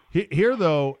different.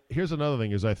 Here's another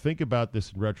thing: is I think about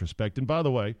this in retrospect. And by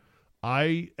the way,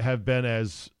 I have been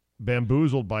as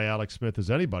bamboozled by Alex Smith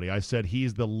as anybody. I said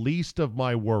he's the least of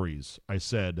my worries. I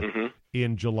said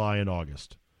in July and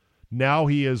August. Now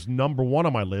he is number one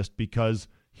on my list because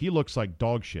he looks like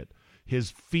dog shit.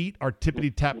 His feet are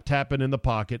tippity-tap-tapping in the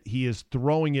pocket. He is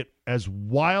throwing it as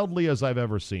wildly as I've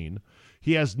ever seen.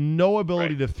 He has no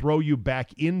ability to throw you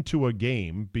back into a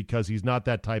game because he's not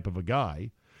that type of a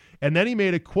guy. And then he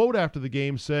made a quote after the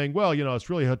game saying, well, you know, it's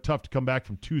really tough to come back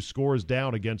from 2 scores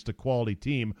down against a quality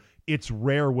team. It's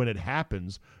rare when it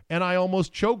happens. And I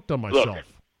almost choked on myself. Look,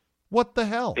 what the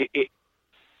hell?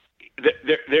 This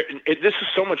is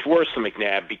so much worse than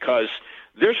McNabb because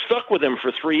they're stuck with him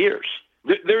for 3 years.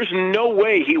 There's no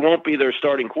way he won't be their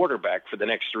starting quarterback for the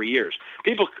next 3 years.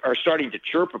 People are starting to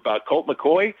chirp about Colt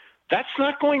McCoy. That's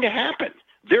not going to happen.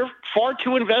 They're far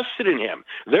too invested in him.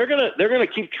 They're gonna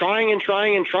keep trying and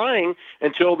trying and trying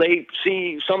until they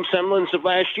see some semblance of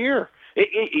last year.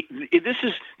 This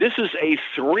is a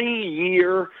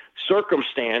 3-year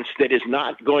circumstance that is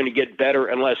not going to get better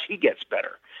unless he gets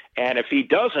better. And if he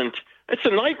doesn't, it's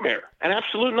a nightmare, an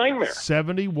absolute nightmare.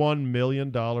 $71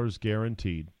 million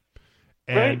guaranteed.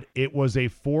 And it was a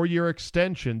 4-year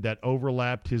extension that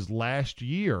overlapped his last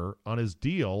year on his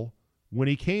deal when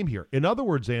he came here. In other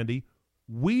words, Andy,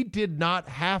 we did not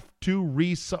have to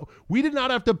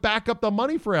back up the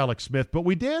money for Alex Smith, but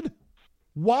we did.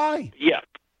 Why? Yeah.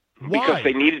 Why? Because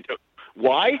they needed to.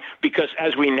 Why? Because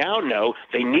as we now know,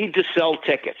 they need to sell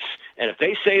tickets. And if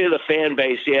they say to the fan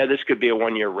base, yeah, this could be a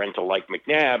 1-year rental like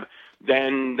McNabb,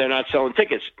 then they're not selling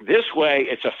tickets. This way,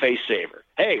 it's a face saver.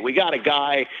 Hey, we got a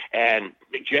guy, and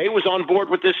Jay was on board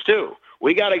with this too.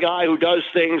 We got a guy who does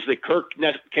things that Kirk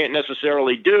can't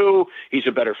necessarily do. He's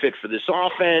a better fit for this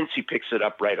offense. He picks it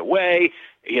up right away.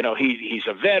 You know, he's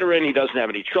a veteran. He doesn't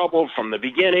have any trouble from the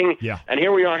beginning. Yeah. And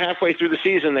here we are halfway through the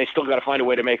season. They still got to find a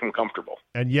way to make him comfortable.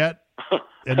 And yet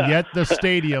the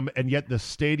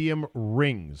stadium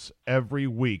rings every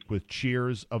week with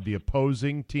cheers of the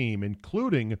opposing team,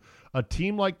 including a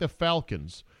team like the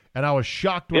Falcons. And I was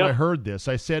shocked when I heard this.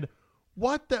 I said,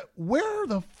 where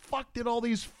the fuck did all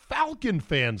these Falcon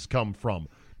fans come from?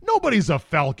 Nobody's a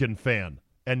Falcon fan.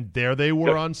 And there they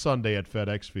were on Sunday at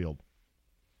FedEx Field.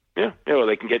 Yeah, well,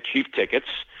 they can get cheap tickets,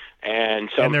 and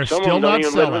they're still not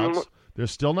sellouts. They're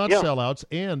still not sellouts.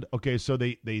 And okay, so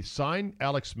they signed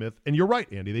Alex Smith, and you're right,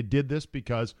 Andy. They did this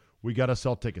because we got to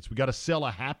sell tickets. We got to sell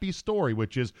a happy story,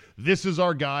 which is this is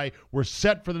our guy. We're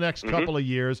set for the next couple of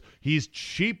years. He's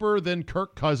cheaper than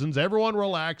Kirk Cousins. Everyone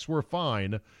relax. We're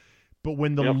fine. But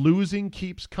when the losing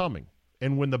keeps coming,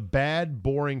 and when the bad,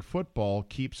 boring football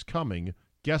keeps coming,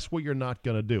 guess what you're not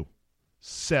going to do?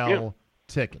 Sell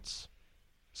tickets.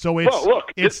 So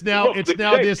it's now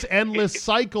this endless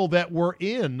cycle that we're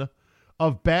in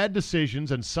of bad decisions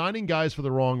and signing guys for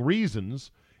the wrong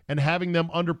reasons and having them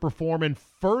underperform and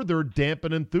further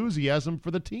dampen enthusiasm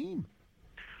for the team.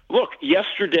 Look,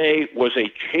 yesterday was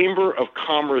a Chamber of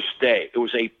Commerce day. It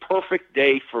was a perfect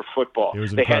day for football.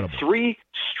 They had 3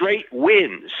 straight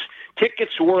wins.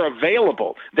 Tickets were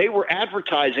available. They were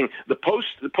advertising. The Post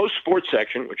sports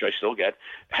section, which I still get,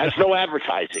 has no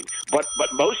advertising. But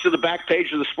most of the back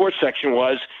page of the sports section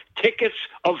was tickets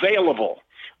available.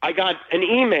 I got an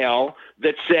email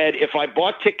that said if I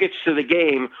bought tickets to the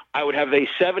game, I would have a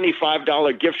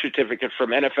 $75 gift certificate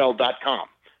from NFL.com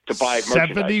to buy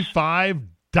merchandise.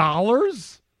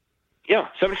 $75? Yeah,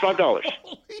 $75.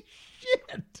 Holy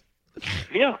shit.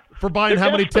 Yeah. For buying how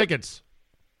many tickets?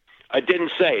 I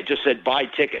didn't say. It just said buy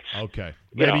tickets. Okay.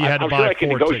 Maybe you had to buy 4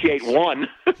 tickets. I'm sure I can negotiate one.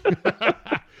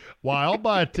 Well, I'll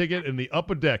buy a ticket in the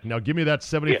upper deck. Now, give me that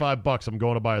 $75. I'm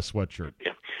going to buy a sweatshirt.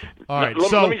 Yeah. All right.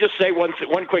 Let me just say one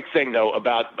quick thing, though,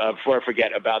 about before I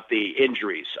forget, about the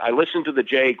injuries. I listened to the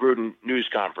Jay Gruden news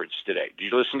conference today.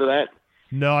 Did you listen to that?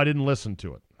 No, I didn't listen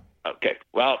to it. Okay.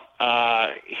 Well,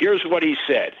 here's what he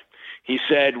said. He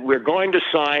said, we're going to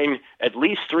sign at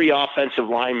least 3 offensive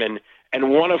linemen, and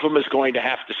one of them is going to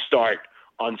have to start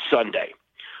on Sunday.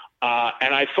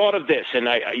 And I thought of this, and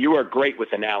you are great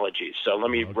with analogies, so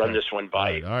let me run this one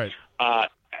by you. All right.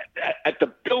 At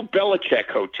the Bill Belichick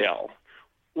Hotel,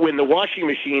 when the washing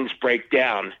machines break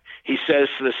down, he says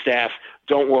to the staff,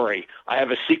 "Don't worry, I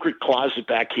have a secret closet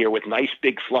back here with nice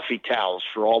big fluffy towels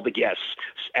for all the guests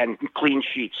and clean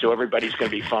sheets, so everybody's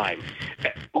going to be fine."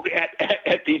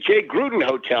 At the Jay Gruden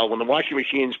Hotel, when the washing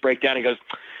machines break down, he goes,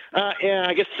 "Yeah,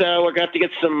 I guess we're going to have to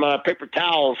get some paper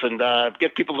towels and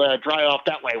get people to dry off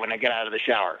that way when I get out of the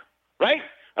shower." Right?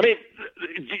 I mean,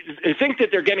 I think that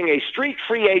they're getting a street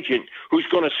free agent who's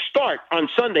going to start on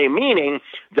Sunday, meaning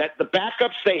that the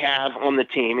backups they have on the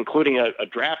team, including a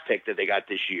draft pick that they got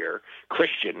this year,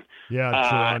 Christian. Yeah,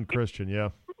 Sharon Christian, yeah.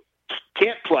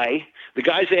 Can't play. The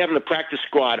guys they have in the practice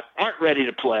squad aren't ready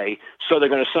to play, so they're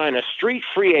going to sign a street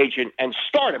free agent and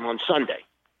start him on Sunday.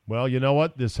 Well, you know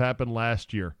what? This happened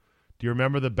last year. Do you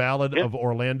remember the ballad of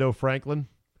Orlando Franklin?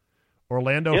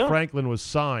 Orlando Franklin was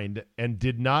signed and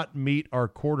did not meet our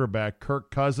quarterback, Kirk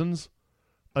Cousins,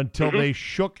 until they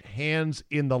shook hands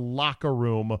in the locker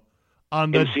room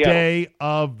on the day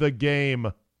of the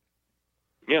game.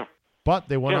 Yeah. But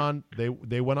they went on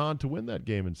they went on to win that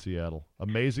game in Seattle,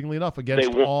 amazingly enough,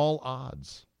 against all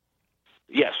odds.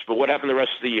 Yes, but what happened the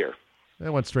rest of the year? They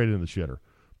went straight into the shitter.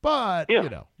 But, we're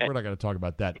not going to talk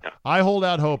about that. Yeah. I hold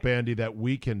out hope, Andy, that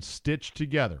we can stitch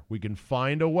together. We can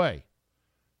find a way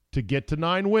to get to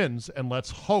 9 wins, and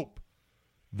let's hope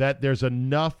that there's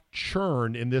enough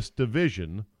churn in this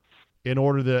division in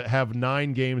order to have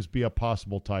 9 games be a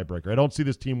possible tiebreaker. I don't see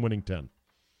this team winning 10.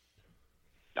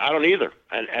 I don't either.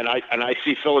 And I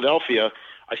see Philadelphia,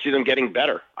 I see them getting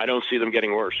better. I don't see them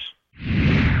getting worse.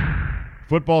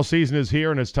 Football season is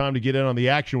here, and it's time to get in on the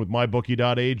action with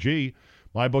MyBookie.ag.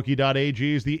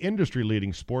 MyBookie.ag is the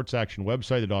industry-leading sports action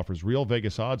website that offers real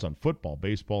Vegas odds on football,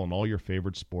 baseball, and all your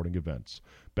favorite sporting events.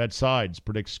 Bet sides,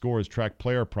 predict scores, track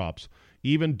player props,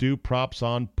 even do props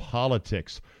on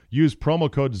politics. Use promo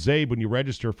code ZABE when you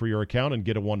register for your account and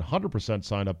get a 100%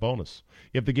 sign-up bonus.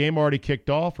 If the game already kicked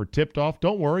off or tipped off,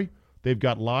 don't worry. They've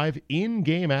got live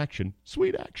in-game action,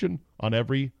 sweet action, on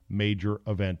every major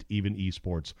event, even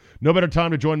esports. No better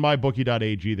time to join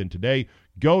MyBookie.ag than today.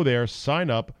 Go there, sign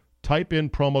up, type in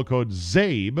promo code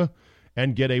ZABE,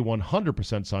 and get a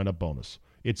 100% sign-up bonus.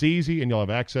 It's easy, and you'll have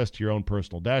access to your own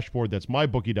personal dashboard. That's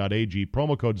MyBookie.ag,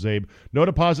 promo code ZABE. No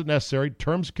deposit necessary.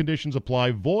 Terms and conditions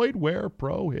apply. Void where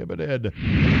prohibited.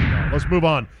 Let's move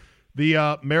on.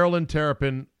 The Maryland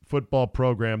Terrapin football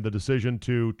program, the decision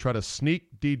to try to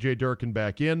sneak DJ Durkin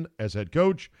back in as head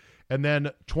coach, and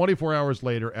then 24 hours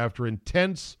later, after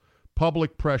intense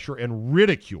public pressure and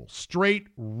ridicule, straight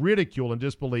ridicule and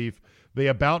disbelief, they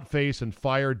about-face and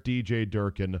fired DJ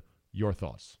Durkin. Your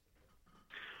thoughts?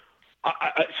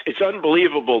 It's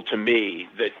unbelievable to me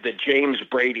that James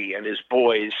Brady and his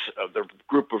boys of the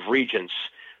group of regents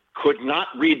could not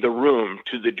read the room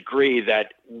to the degree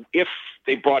that if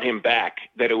they brought him back,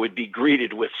 that it would be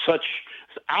greeted with such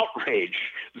outrage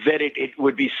that it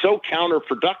would be so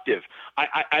counterproductive.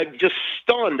 I'm just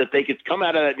stunned that they could come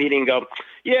out of that meeting and go,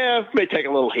 yeah, it may take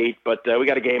a little heat, but we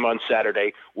got a game on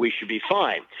Saturday. We should be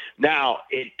fine. Now,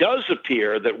 it does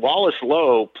appear that Wallace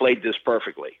Lowe played this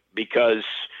perfectly, because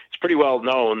it's pretty well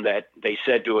known that they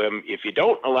said to him, if you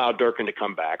don't allow Durkin to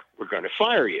come back, we're going to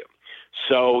fire you.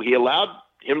 So he allowed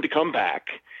him to come back,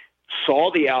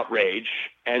 saw the outrage,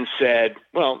 and said,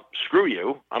 well, screw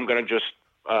you. I'm going to just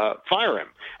fire him.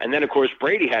 And then, of course,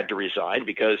 Brady had to resign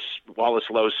because Wallace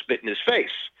Lowe spit in his face.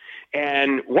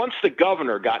 And once the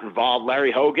governor got involved,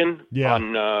 Larry Hogan,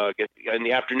 in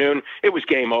the afternoon, it was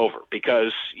game over,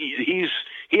 because he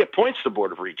appoints the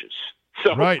Board of Regents.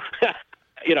 So, right.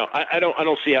 I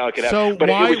don't see how it could happen. So but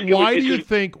why do you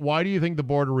think the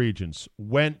Board of Regents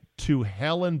went to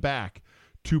hell and back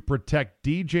to protect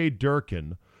DJ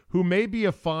Durkin, who may be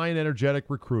a fine, energetic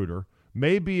recruiter,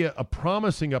 may be a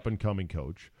promising up-and-coming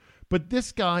coach, but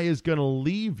this guy is going to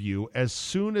leave you as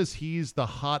soon as he's the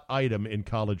hot item in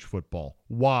college football?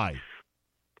 Why?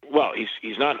 Well,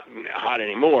 he's not hot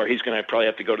anymore. He's going to probably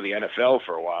have to go to the NFL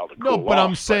for a while to cool off.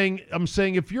 I'm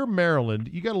saying if you're Maryland,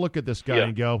 you got to look at this guy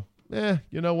and go,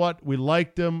 you know what? We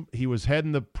liked him. He was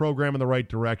heading the program in the right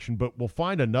direction, but we'll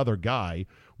find another guy.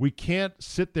 We can't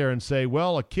sit there and say,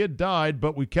 well, a kid died,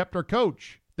 but we kept our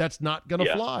coach. That's not going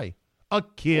to fly. A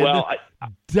kid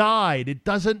died. It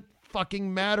doesn't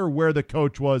fucking matter where the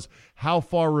coach was, how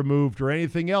far removed, or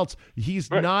anything else.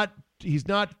 He's not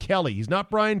Kelly. He's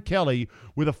not Brian Kelly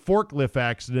with a forklift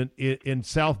accident in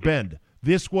South Bend.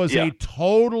 This was a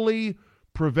totally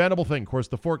preventable thing. Of course,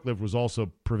 the forklift was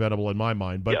also preventable in my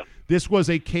mind, but this was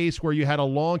a case where you had a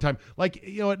long time. Like,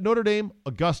 at Notre Dame,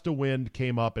 a gust of wind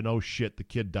came up and, oh shit, the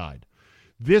kid died.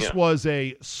 This was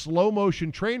a slow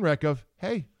motion train wreck of,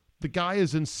 hey, the guy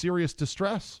is in serious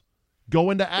distress. Go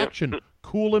into action.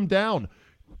 Cool him down.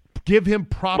 give him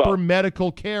proper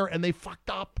medical care, and they fucked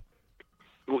up.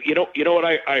 Well, you know what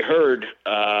I heard,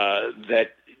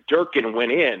 that Durkin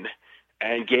went in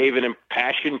and gave an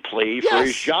impassioned plea for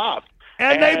his job.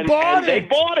 And they bought it. They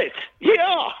bought it.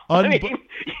 Yeah.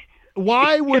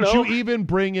 Why would you even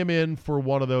bring him in for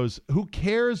one of those? Who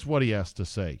cares what he has to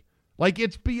say? Like,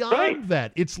 it's beyond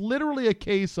that. It's literally a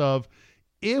case of,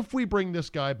 if we bring this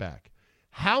guy back,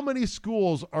 how many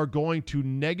schools are going to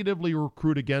negatively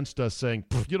recruit against us saying,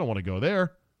 you don't want to go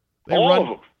there? All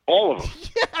of them.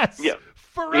 Yes. Yeah.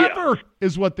 Forever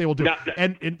is what they will do.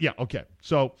 Okay.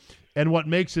 So, and what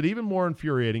makes it even more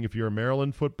infuriating if you're a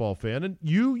Maryland football fan, and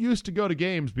you used to go to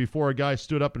games before a guy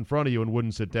stood up in front of you and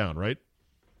wouldn't sit down, right?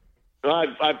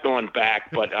 I've gone back,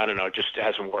 but I don't know. It just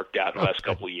hasn't worked out in the last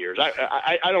couple of years.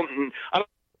 I don't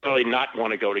really not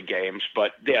want to go to games,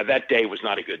 but yeah, that day was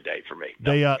not a good day for me.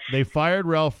 No. They fired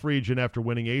Ralph Friedgen after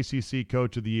winning ACC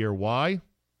Coach of the Year. Why?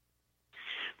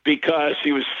 Because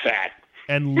he was fat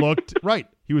and looked right.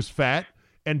 He was fat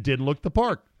and didn't look the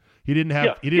part. He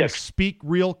didn't speak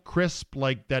real crisp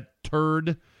like that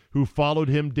turd who followed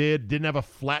him did. Didn't have a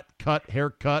flat cut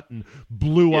haircut and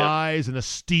blue eyes and a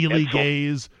steely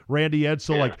gaze. Randy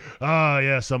Edsall,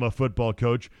 yes, I'm a football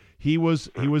coach. He was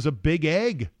a big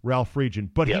egg, Ralph Friedgen,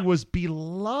 but he was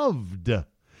beloved,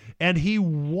 and he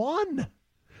won.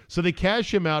 So they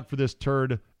cash him out for this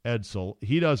turd Edsall.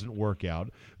 He doesn't work out.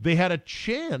 They had a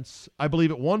chance, I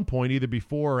believe, at one point, either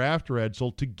before or after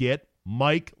Edsall, to get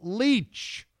Mike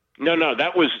Leach. No,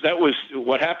 that was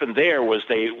what happened there was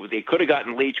they could have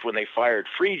gotten Leach when they fired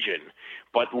Friedgen,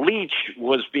 but Leach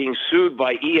was being sued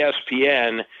by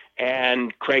ESPN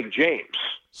and Craig James.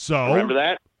 So remember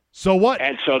that? So what?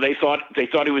 And so they thought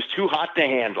he was too hot to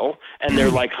handle, and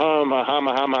they're like, hum.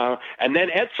 And then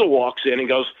Edsall walks in and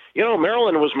goes,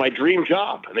 Maryland was my dream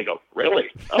job. And they go, really?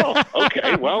 Oh,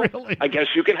 okay. Well, really? I guess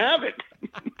you can have it.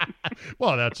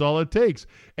 Well, that's all it takes.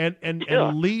 And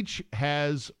Leach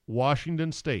has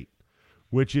Washington State,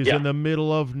 which is in the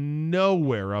middle of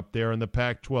nowhere up there in the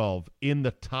Pac-12, in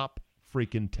the top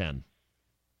freaking 10.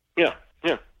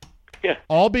 Yeah.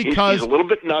 All because he's a little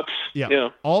bit nuts. Yeah.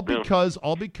 All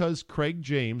because Craig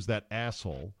James, that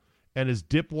asshole, and his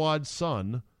dipwad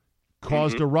son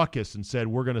caused a ruckus and said,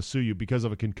 we're going to sue you because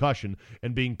of a concussion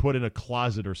and being put in a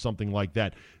closet or something like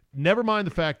that. Never mind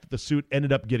the fact that the suit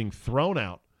ended up getting thrown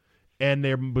out and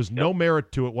there was no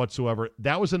merit to it whatsoever.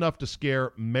 That was enough to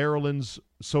scare Maryland's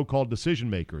so-called decision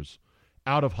makers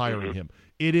out of hiring him.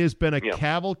 It has been a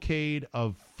cavalcade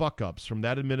of fuck-ups from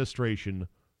that administration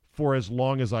for as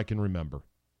long as I can remember.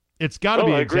 It's got to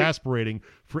be exasperating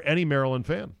for any Maryland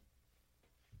fan.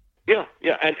 Yeah,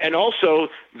 and also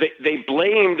they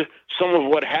blamed some of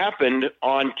what happened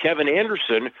on Kevin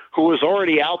Anderson, who was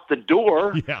already out the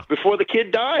door before the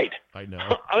kid died. I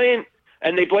know. I mean,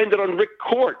 and they blamed it on Rick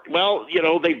Court. Well,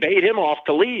 they bait him off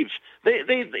to leave.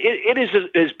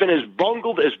 It has been as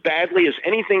bungled as badly as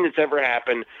anything that's ever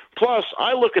happened. Plus,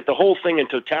 I look at the whole thing in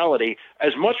totality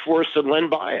as much worse than Len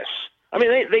Bias. I mean,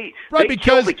 they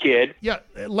killed the kid. Yeah,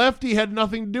 Lefty had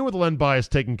nothing to do with Len Bias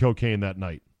taking cocaine that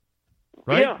night.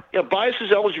 Right? Yeah.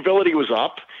 Bias's eligibility was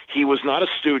up. He was not a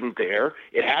student there.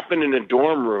 It happened in a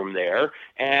dorm room there,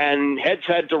 and heads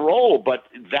had to roll. But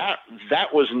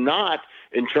that was not,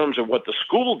 in terms of what the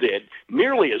school did,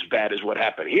 nearly as bad as what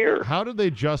happened here. How did they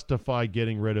justify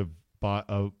getting rid of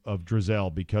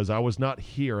Drizel? Because I was not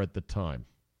here at the time.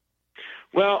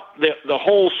 Well, the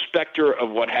whole specter of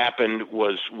what happened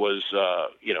was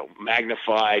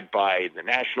magnified by the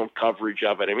national coverage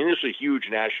of it. I mean, this is a huge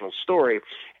national story,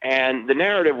 and the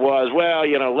narrative was, well,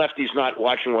 Lefty's not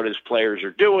watching what his players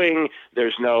are doing.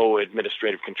 There's no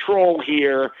administrative control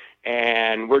here,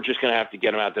 and we're just going to have to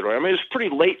get him out the door. I mean, it was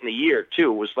pretty late in the year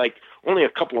too. It was like only a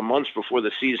couple of months before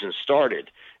the season started,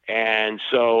 and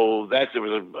so there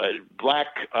was a black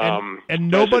and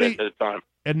nobody at the time.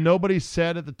 And nobody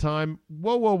said at the time,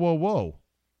 whoa.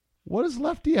 What does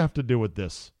Lefty have to do with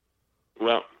this?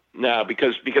 Well, no,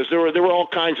 because there were all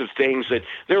kinds of things that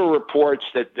there were reports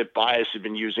that Bias had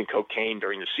been using cocaine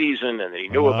during the season and that he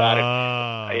knew about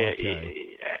it.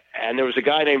 Okay. And there was a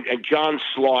guy named John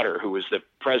Slaughter who was the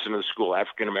president of the school,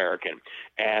 African American.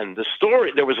 And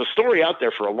there was a story out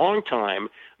there for a long time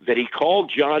that he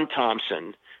called John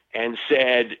Thompson and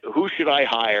said, who should I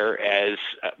hire as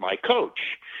my coach?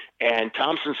 And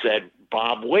Thompson said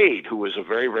Bob Wade, who was a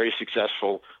very, very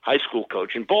successful high school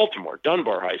coach in Baltimore,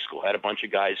 Dunbar High School, had a bunch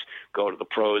of guys go to the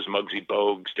pros, Muggsy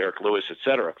Bogues, Derek Lewis,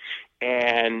 etc.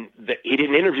 And he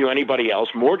didn't interview anybody else.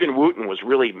 Morgan Wooten was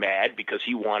really mad because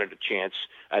he wanted a chance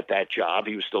at that job.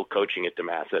 He was still coaching at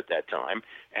DeMatha at that time.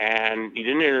 And he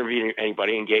didn't interview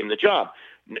anybody and gave him the job.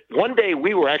 One day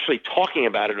we were actually talking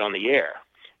about it on the air.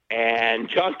 And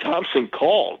John Thompson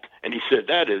called, and he said,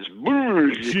 "That is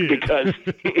bullshit," because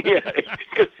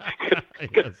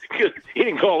he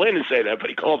didn't call in and say that, but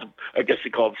he called. I guess he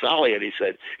called Solly, and he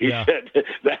said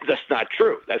that's not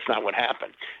true. That's not what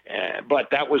happened. But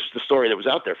that was the story that was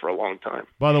out there for a long time.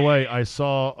 By the way, I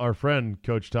saw our friend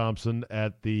Coach Thompson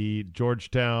at the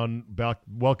Georgetown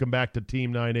Welcome Back to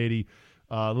Team 980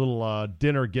 little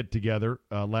dinner get together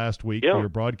last week. Yeah. We were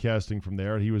broadcasting from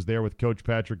there. He was there with Coach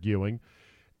Patrick Ewing.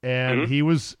 And he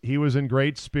was in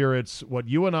great spirits. What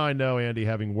you and I know, Andy,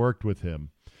 having worked with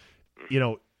him,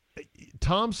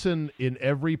 Thompson in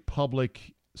every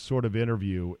public sort of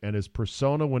interview and his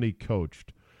persona when he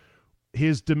coached,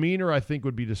 his demeanor, I think,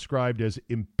 would be described as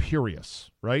imperious,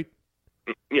 right?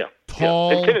 Yeah.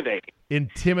 Tall,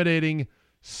 intimidating,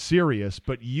 serious.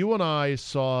 But you and I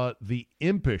saw the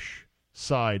impish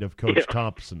side of Coach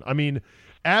Thompson. I mean,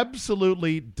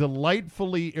 absolutely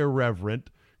delightfully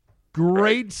irreverent.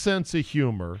 Great sense of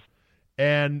humor,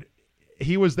 and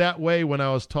he was that way when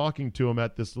I was talking to him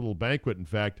at this little banquet, in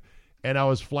fact, and I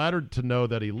was flattered to know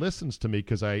that he listens to me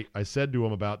because I said to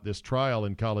him about this trial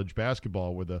in college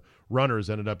basketball where the runners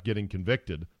ended up getting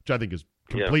convicted, which I think is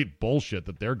complete bullshit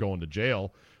that they're going to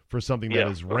jail for something that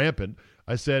is rampant.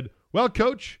 I said, well,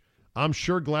 Coach, I'm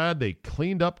sure glad they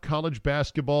cleaned up college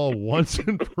basketball once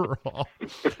and for all.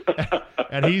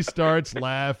 And he starts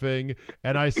laughing.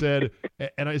 And I said,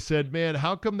 man,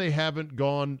 how come they haven't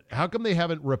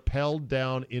rappelled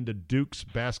down into Duke's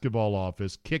basketball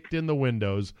office, kicked in the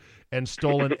windows, and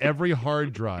stolen every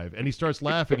hard drive? And he starts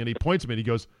laughing and he points at me and he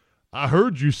goes, I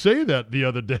heard you say that the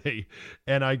other day.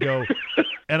 And I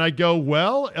go,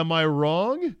 well, am I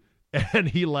wrong? And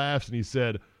he laughs and he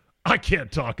said, I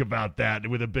can't talk about that,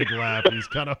 with a big laugh. He's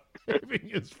kind of waving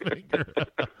his finger.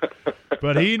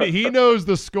 But he knows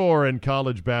the score in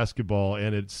college basketball,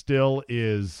 and it still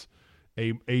is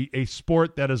a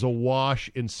sport that is awash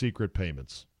in secret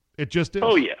payments. It just is.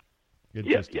 Oh, yeah.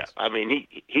 Yeah. I mean,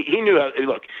 he knew how.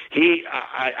 Look, he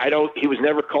was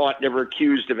never caught, never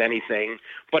accused of anything,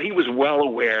 but he was well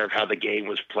aware of how the game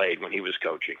was played when he was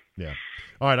coaching. Yeah.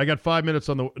 All right, I got 5 minutes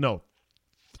on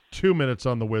 2 minutes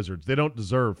on the Wizards. They don't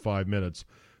deserve 5 minutes.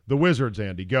 The Wizards,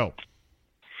 Andy, go.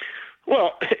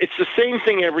 Well, it's the same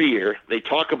thing every year. They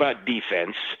talk about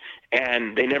defense,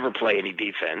 and they never play any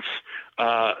defense.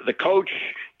 The coach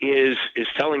is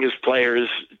telling his players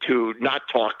to not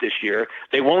talk this year.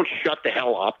 They won't shut the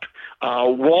hell up.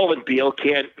 Wall and Beal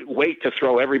can't wait to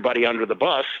throw everybody under the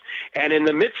bus. And in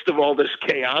the midst of all this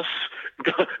chaos,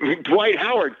 Dwight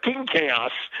Howard, King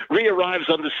Chaos, re-arrives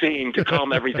on the scene to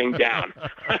calm everything down.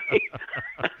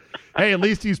 Hey, at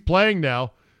least he's playing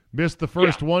now. Missed the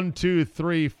first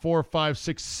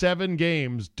 7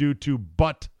 games due to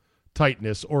butt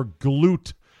tightness or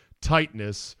glute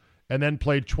tightness, and then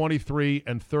played 23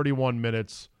 and 31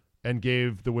 minutes and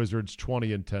gave the Wizards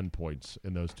 20 and 10 points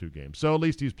in those 2 games. So at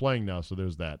least he's playing now, so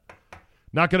there's that.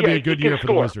 Not going to be a good year for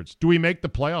the Wizards. Do we make the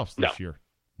playoffs this year?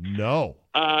 No.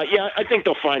 I think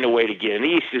they'll find a way to get in. The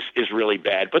East is really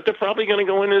bad, but they're probably going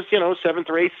to go in as 7th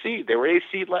or 8th seed. They were 8th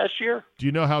seed last year. Do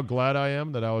you know how glad I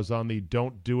am that I was on the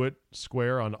Don't Do It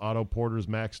square on Otto Porter's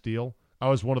max deal? I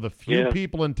was one of the few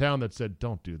people in town that said,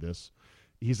 don't do this.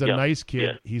 He's a nice kid.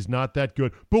 Yeah. He's not that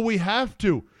good. But we have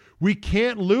to. We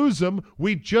can't lose him.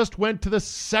 We just went to the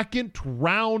second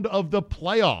round of the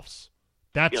playoffs.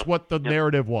 That's what the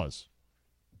narrative was.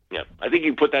 Yeah, I think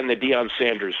you put that in the Deion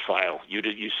Sanders file. You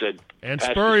did. You said and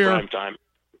Spurrier. Prime time.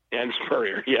 And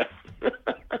Spurrier, yeah.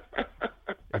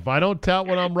 If I don't tout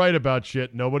when I'm right about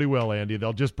shit, nobody will, Andy.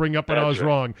 They'll just bring up when I was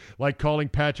wrong, like calling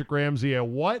Patrick Ramsey a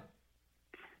what?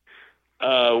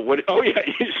 What? Oh yeah,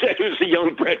 you said it was a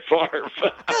young Brett Favre.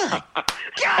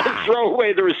 And throw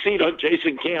away the receipt on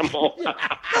Jason Campbell.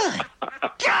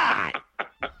 God.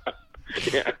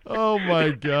 Yeah. Oh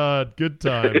my God, good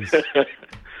times.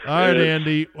 All right,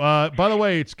 Andy. By the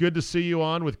way, it's good to see you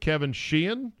on with Kevin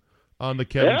Sheehan on the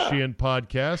Kevin Sheehan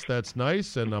podcast. That's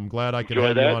nice, and I'm glad I can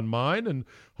have you on mine, and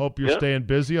hope you're staying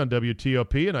busy on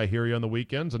WTOP, and I hear you on the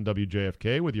weekends on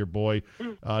WJFK with your boy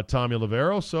Tommy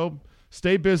Lavero. So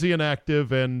stay busy and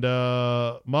active, and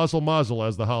muzzle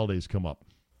as the holidays come up.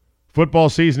 Football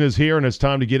season is here, and it's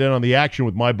time to get in on the action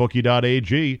with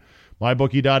MyBookie.ag.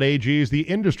 MyBookie.ag is the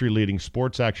industry-leading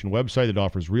sports action website that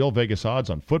offers real Vegas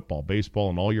odds on football, baseball,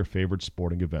 and all your favorite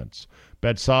sporting events.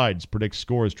 Bet sides, predict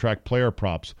scores, track player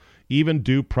props, even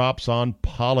do props on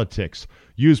politics.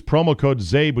 Use promo code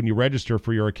ZABE when you register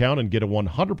for your account and get a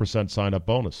 100% sign-up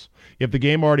bonus. If the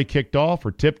game already kicked off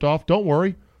or tipped off, don't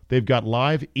worry. They've got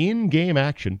live in-game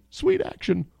action, sweet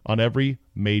action, on every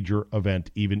major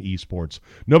event, even esports.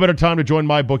 No better time to join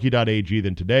MyBookie.ag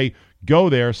than today. Go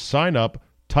there, sign up,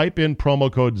 Type in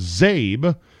promo code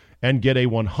ZABE and get a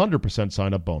 100%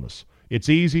 sign-up bonus. It's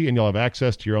easy, and you'll have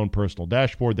access to your own personal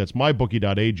dashboard. That's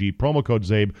mybookie.ag, promo code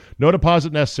ZABE. No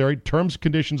deposit necessary. Terms and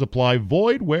conditions apply.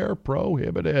 Void where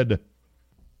prohibited.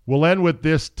 We'll end with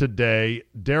this today.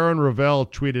 Darren Ravel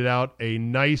tweeted out a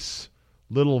nice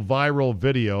little viral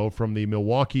video from the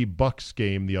Milwaukee Bucks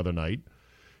game the other night,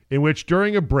 in which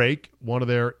during a break, one of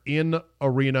their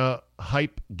in-arena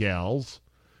hype gals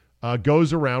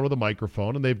goes around with a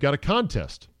microphone, and they've got a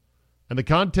contest. And the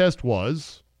contest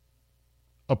was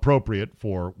appropriate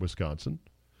for Wisconsin.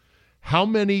 How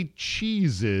many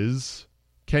cheeses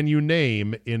can you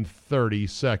name in 30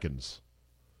 seconds?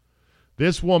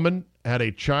 This woman had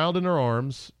a child in her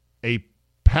arms, a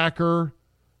Packer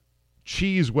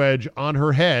cheese wedge on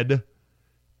her head,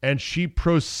 and she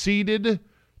proceeded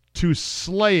to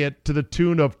slay it to the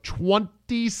tune of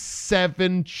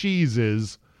 27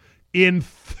 cheeses in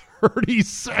 30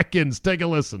 seconds. Take a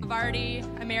listen. Vardy,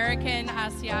 American,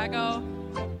 Asiago,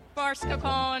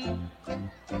 Mascarpone,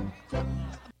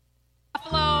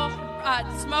 Buffalo,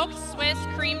 smoked Swiss,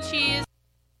 cream cheese,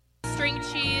 string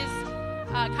cheese,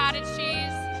 cottage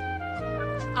cheese,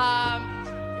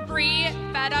 brie,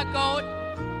 feta, goat,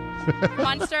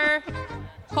 Munster,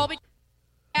 Colby,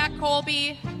 Jack,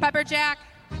 Colby, Pepper Jack.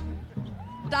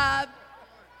 I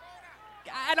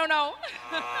don't know.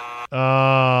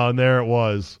 And there it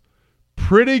was.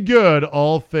 Pretty good,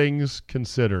 all things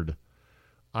considered.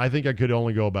 I think I could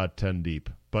only go about 10 deep.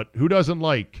 But who doesn't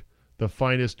like the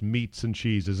finest meats and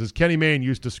cheeses? As Kenny Mayne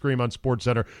used to scream on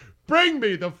SportsCenter, bring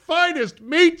me the finest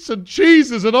meats and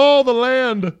cheeses in all the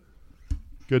land.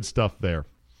 Good stuff there.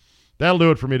 That'll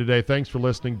do it for me today. Thanks for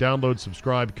listening. Download,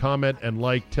 subscribe, comment, and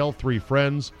like. Tell 3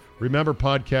 friends. Remember,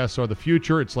 podcasts are the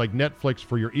future. It's like Netflix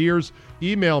for your ears.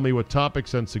 Email me with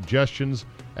topics and suggestions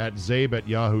at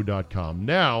zabe@yahoo.com.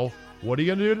 Now, what are you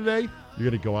going to do today? You're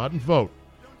going to go out and vote.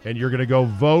 And you're going to go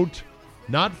vote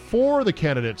not for the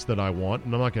candidates that I want,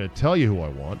 and I'm not going to tell you who I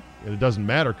want, and it doesn't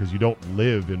matter because you don't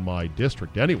live in my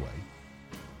district anyway.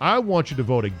 I want you to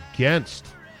vote against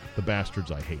the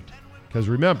bastards I hate. Because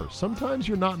remember, sometimes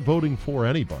you're not voting for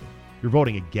anybody. You're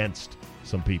voting against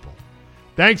some people.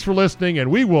 Thanks for listening, and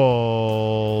we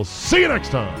will see you next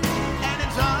time.